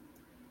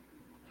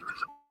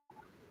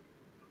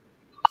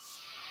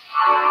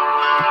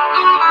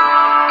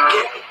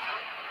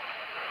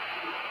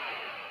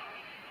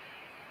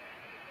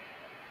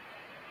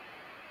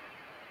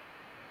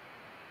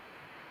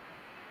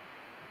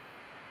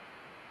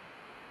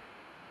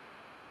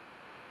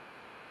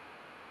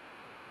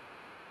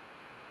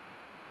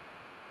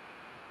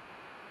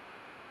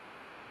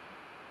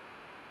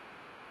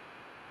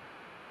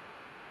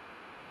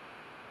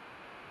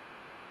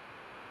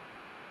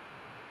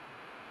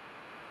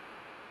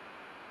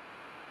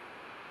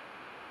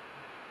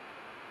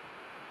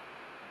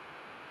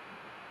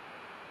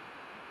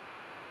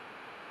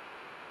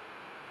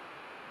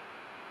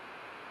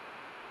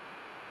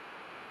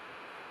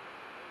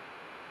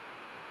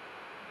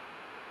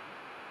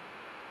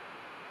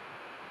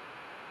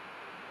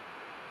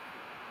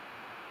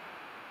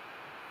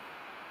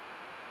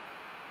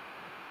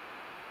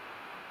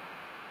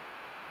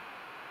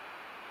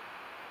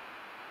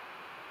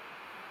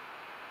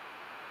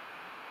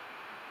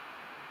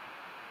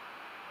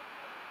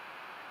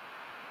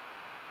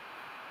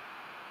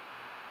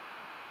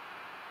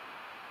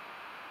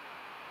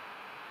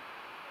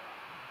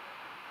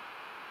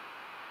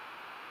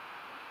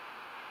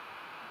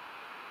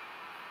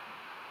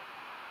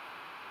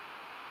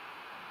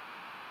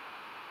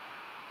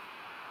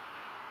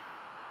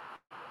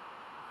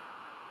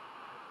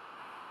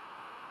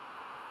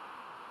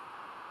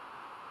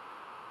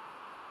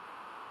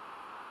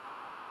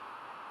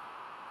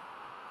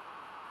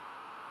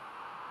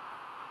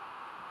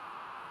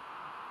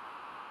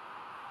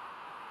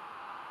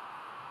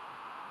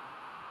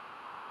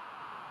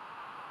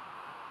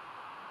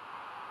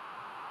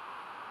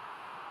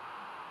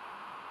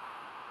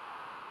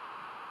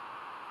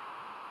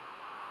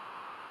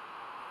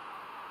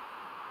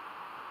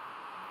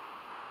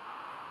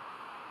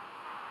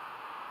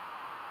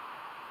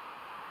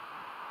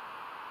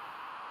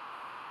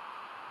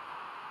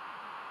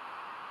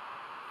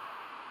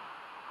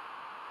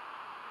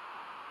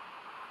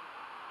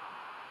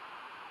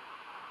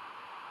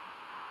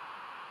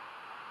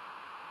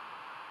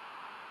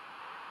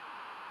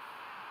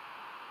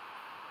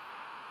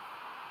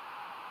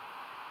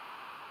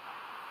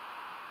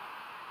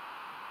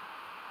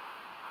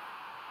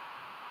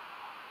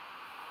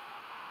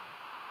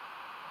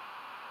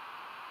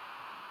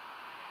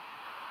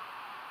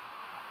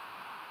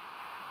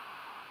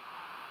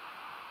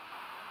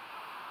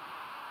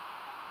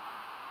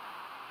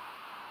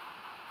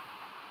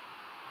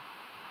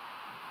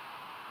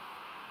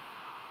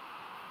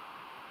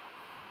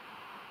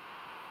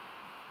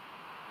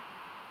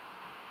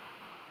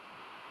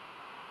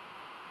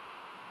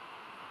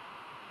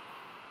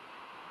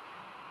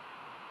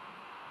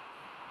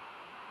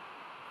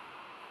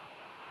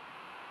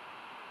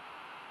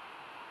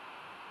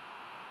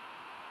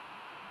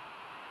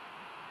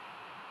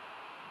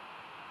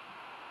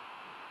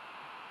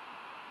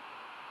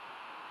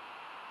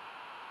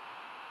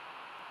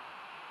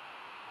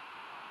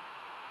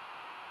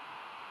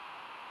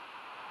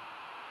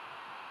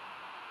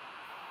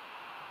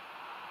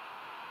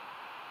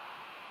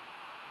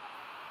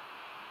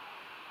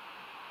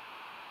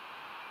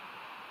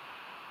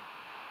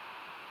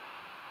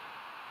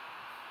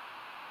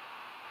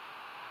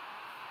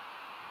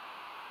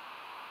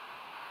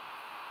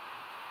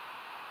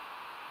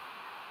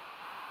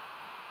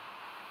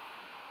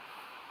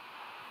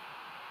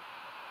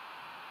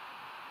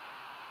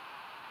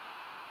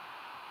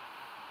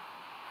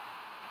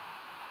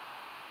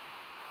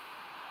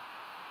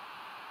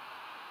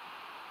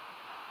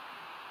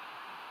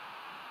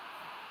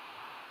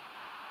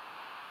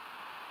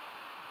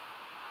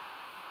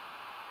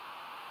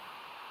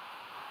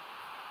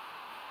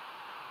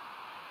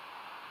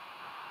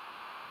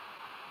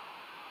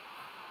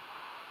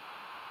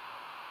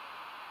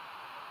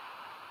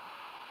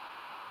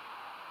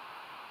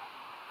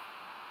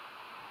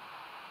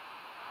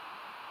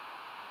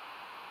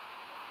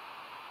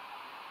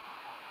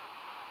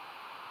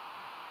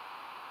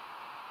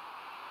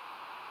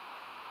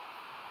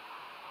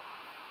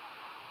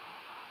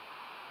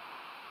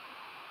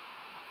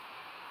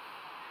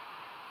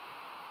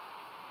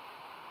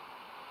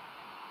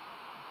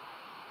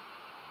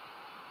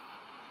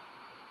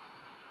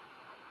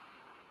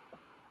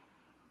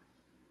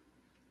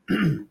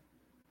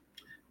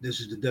 This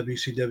is the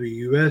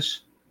WCWUS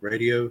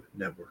Radio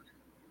Network.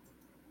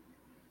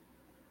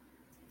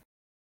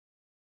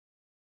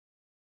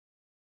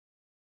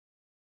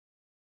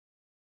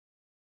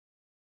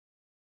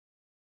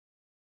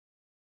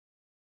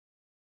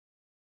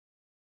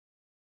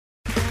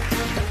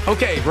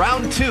 Okay,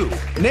 round two.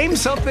 Name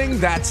something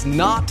that's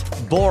not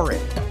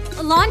boring.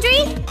 A laundry?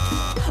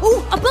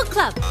 Ooh, a book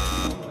club.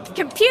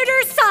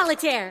 Computer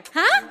solitaire,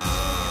 huh?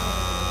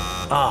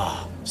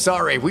 Ah, oh,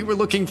 sorry, we were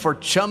looking for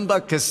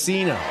Chumba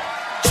Casino.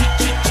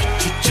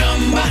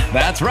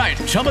 That's right,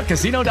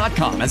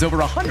 ChumbaCasino.com has over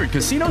 100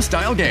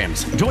 casino-style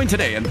games. Join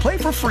today and play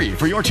for free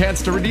for your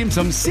chance to redeem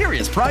some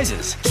serious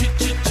prizes.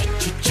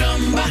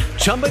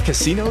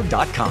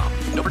 ChumbaCasino.com.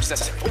 No purchase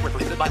necessary. Void where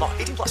prohibited by law.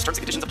 18+ terms and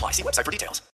conditions apply. See website for details.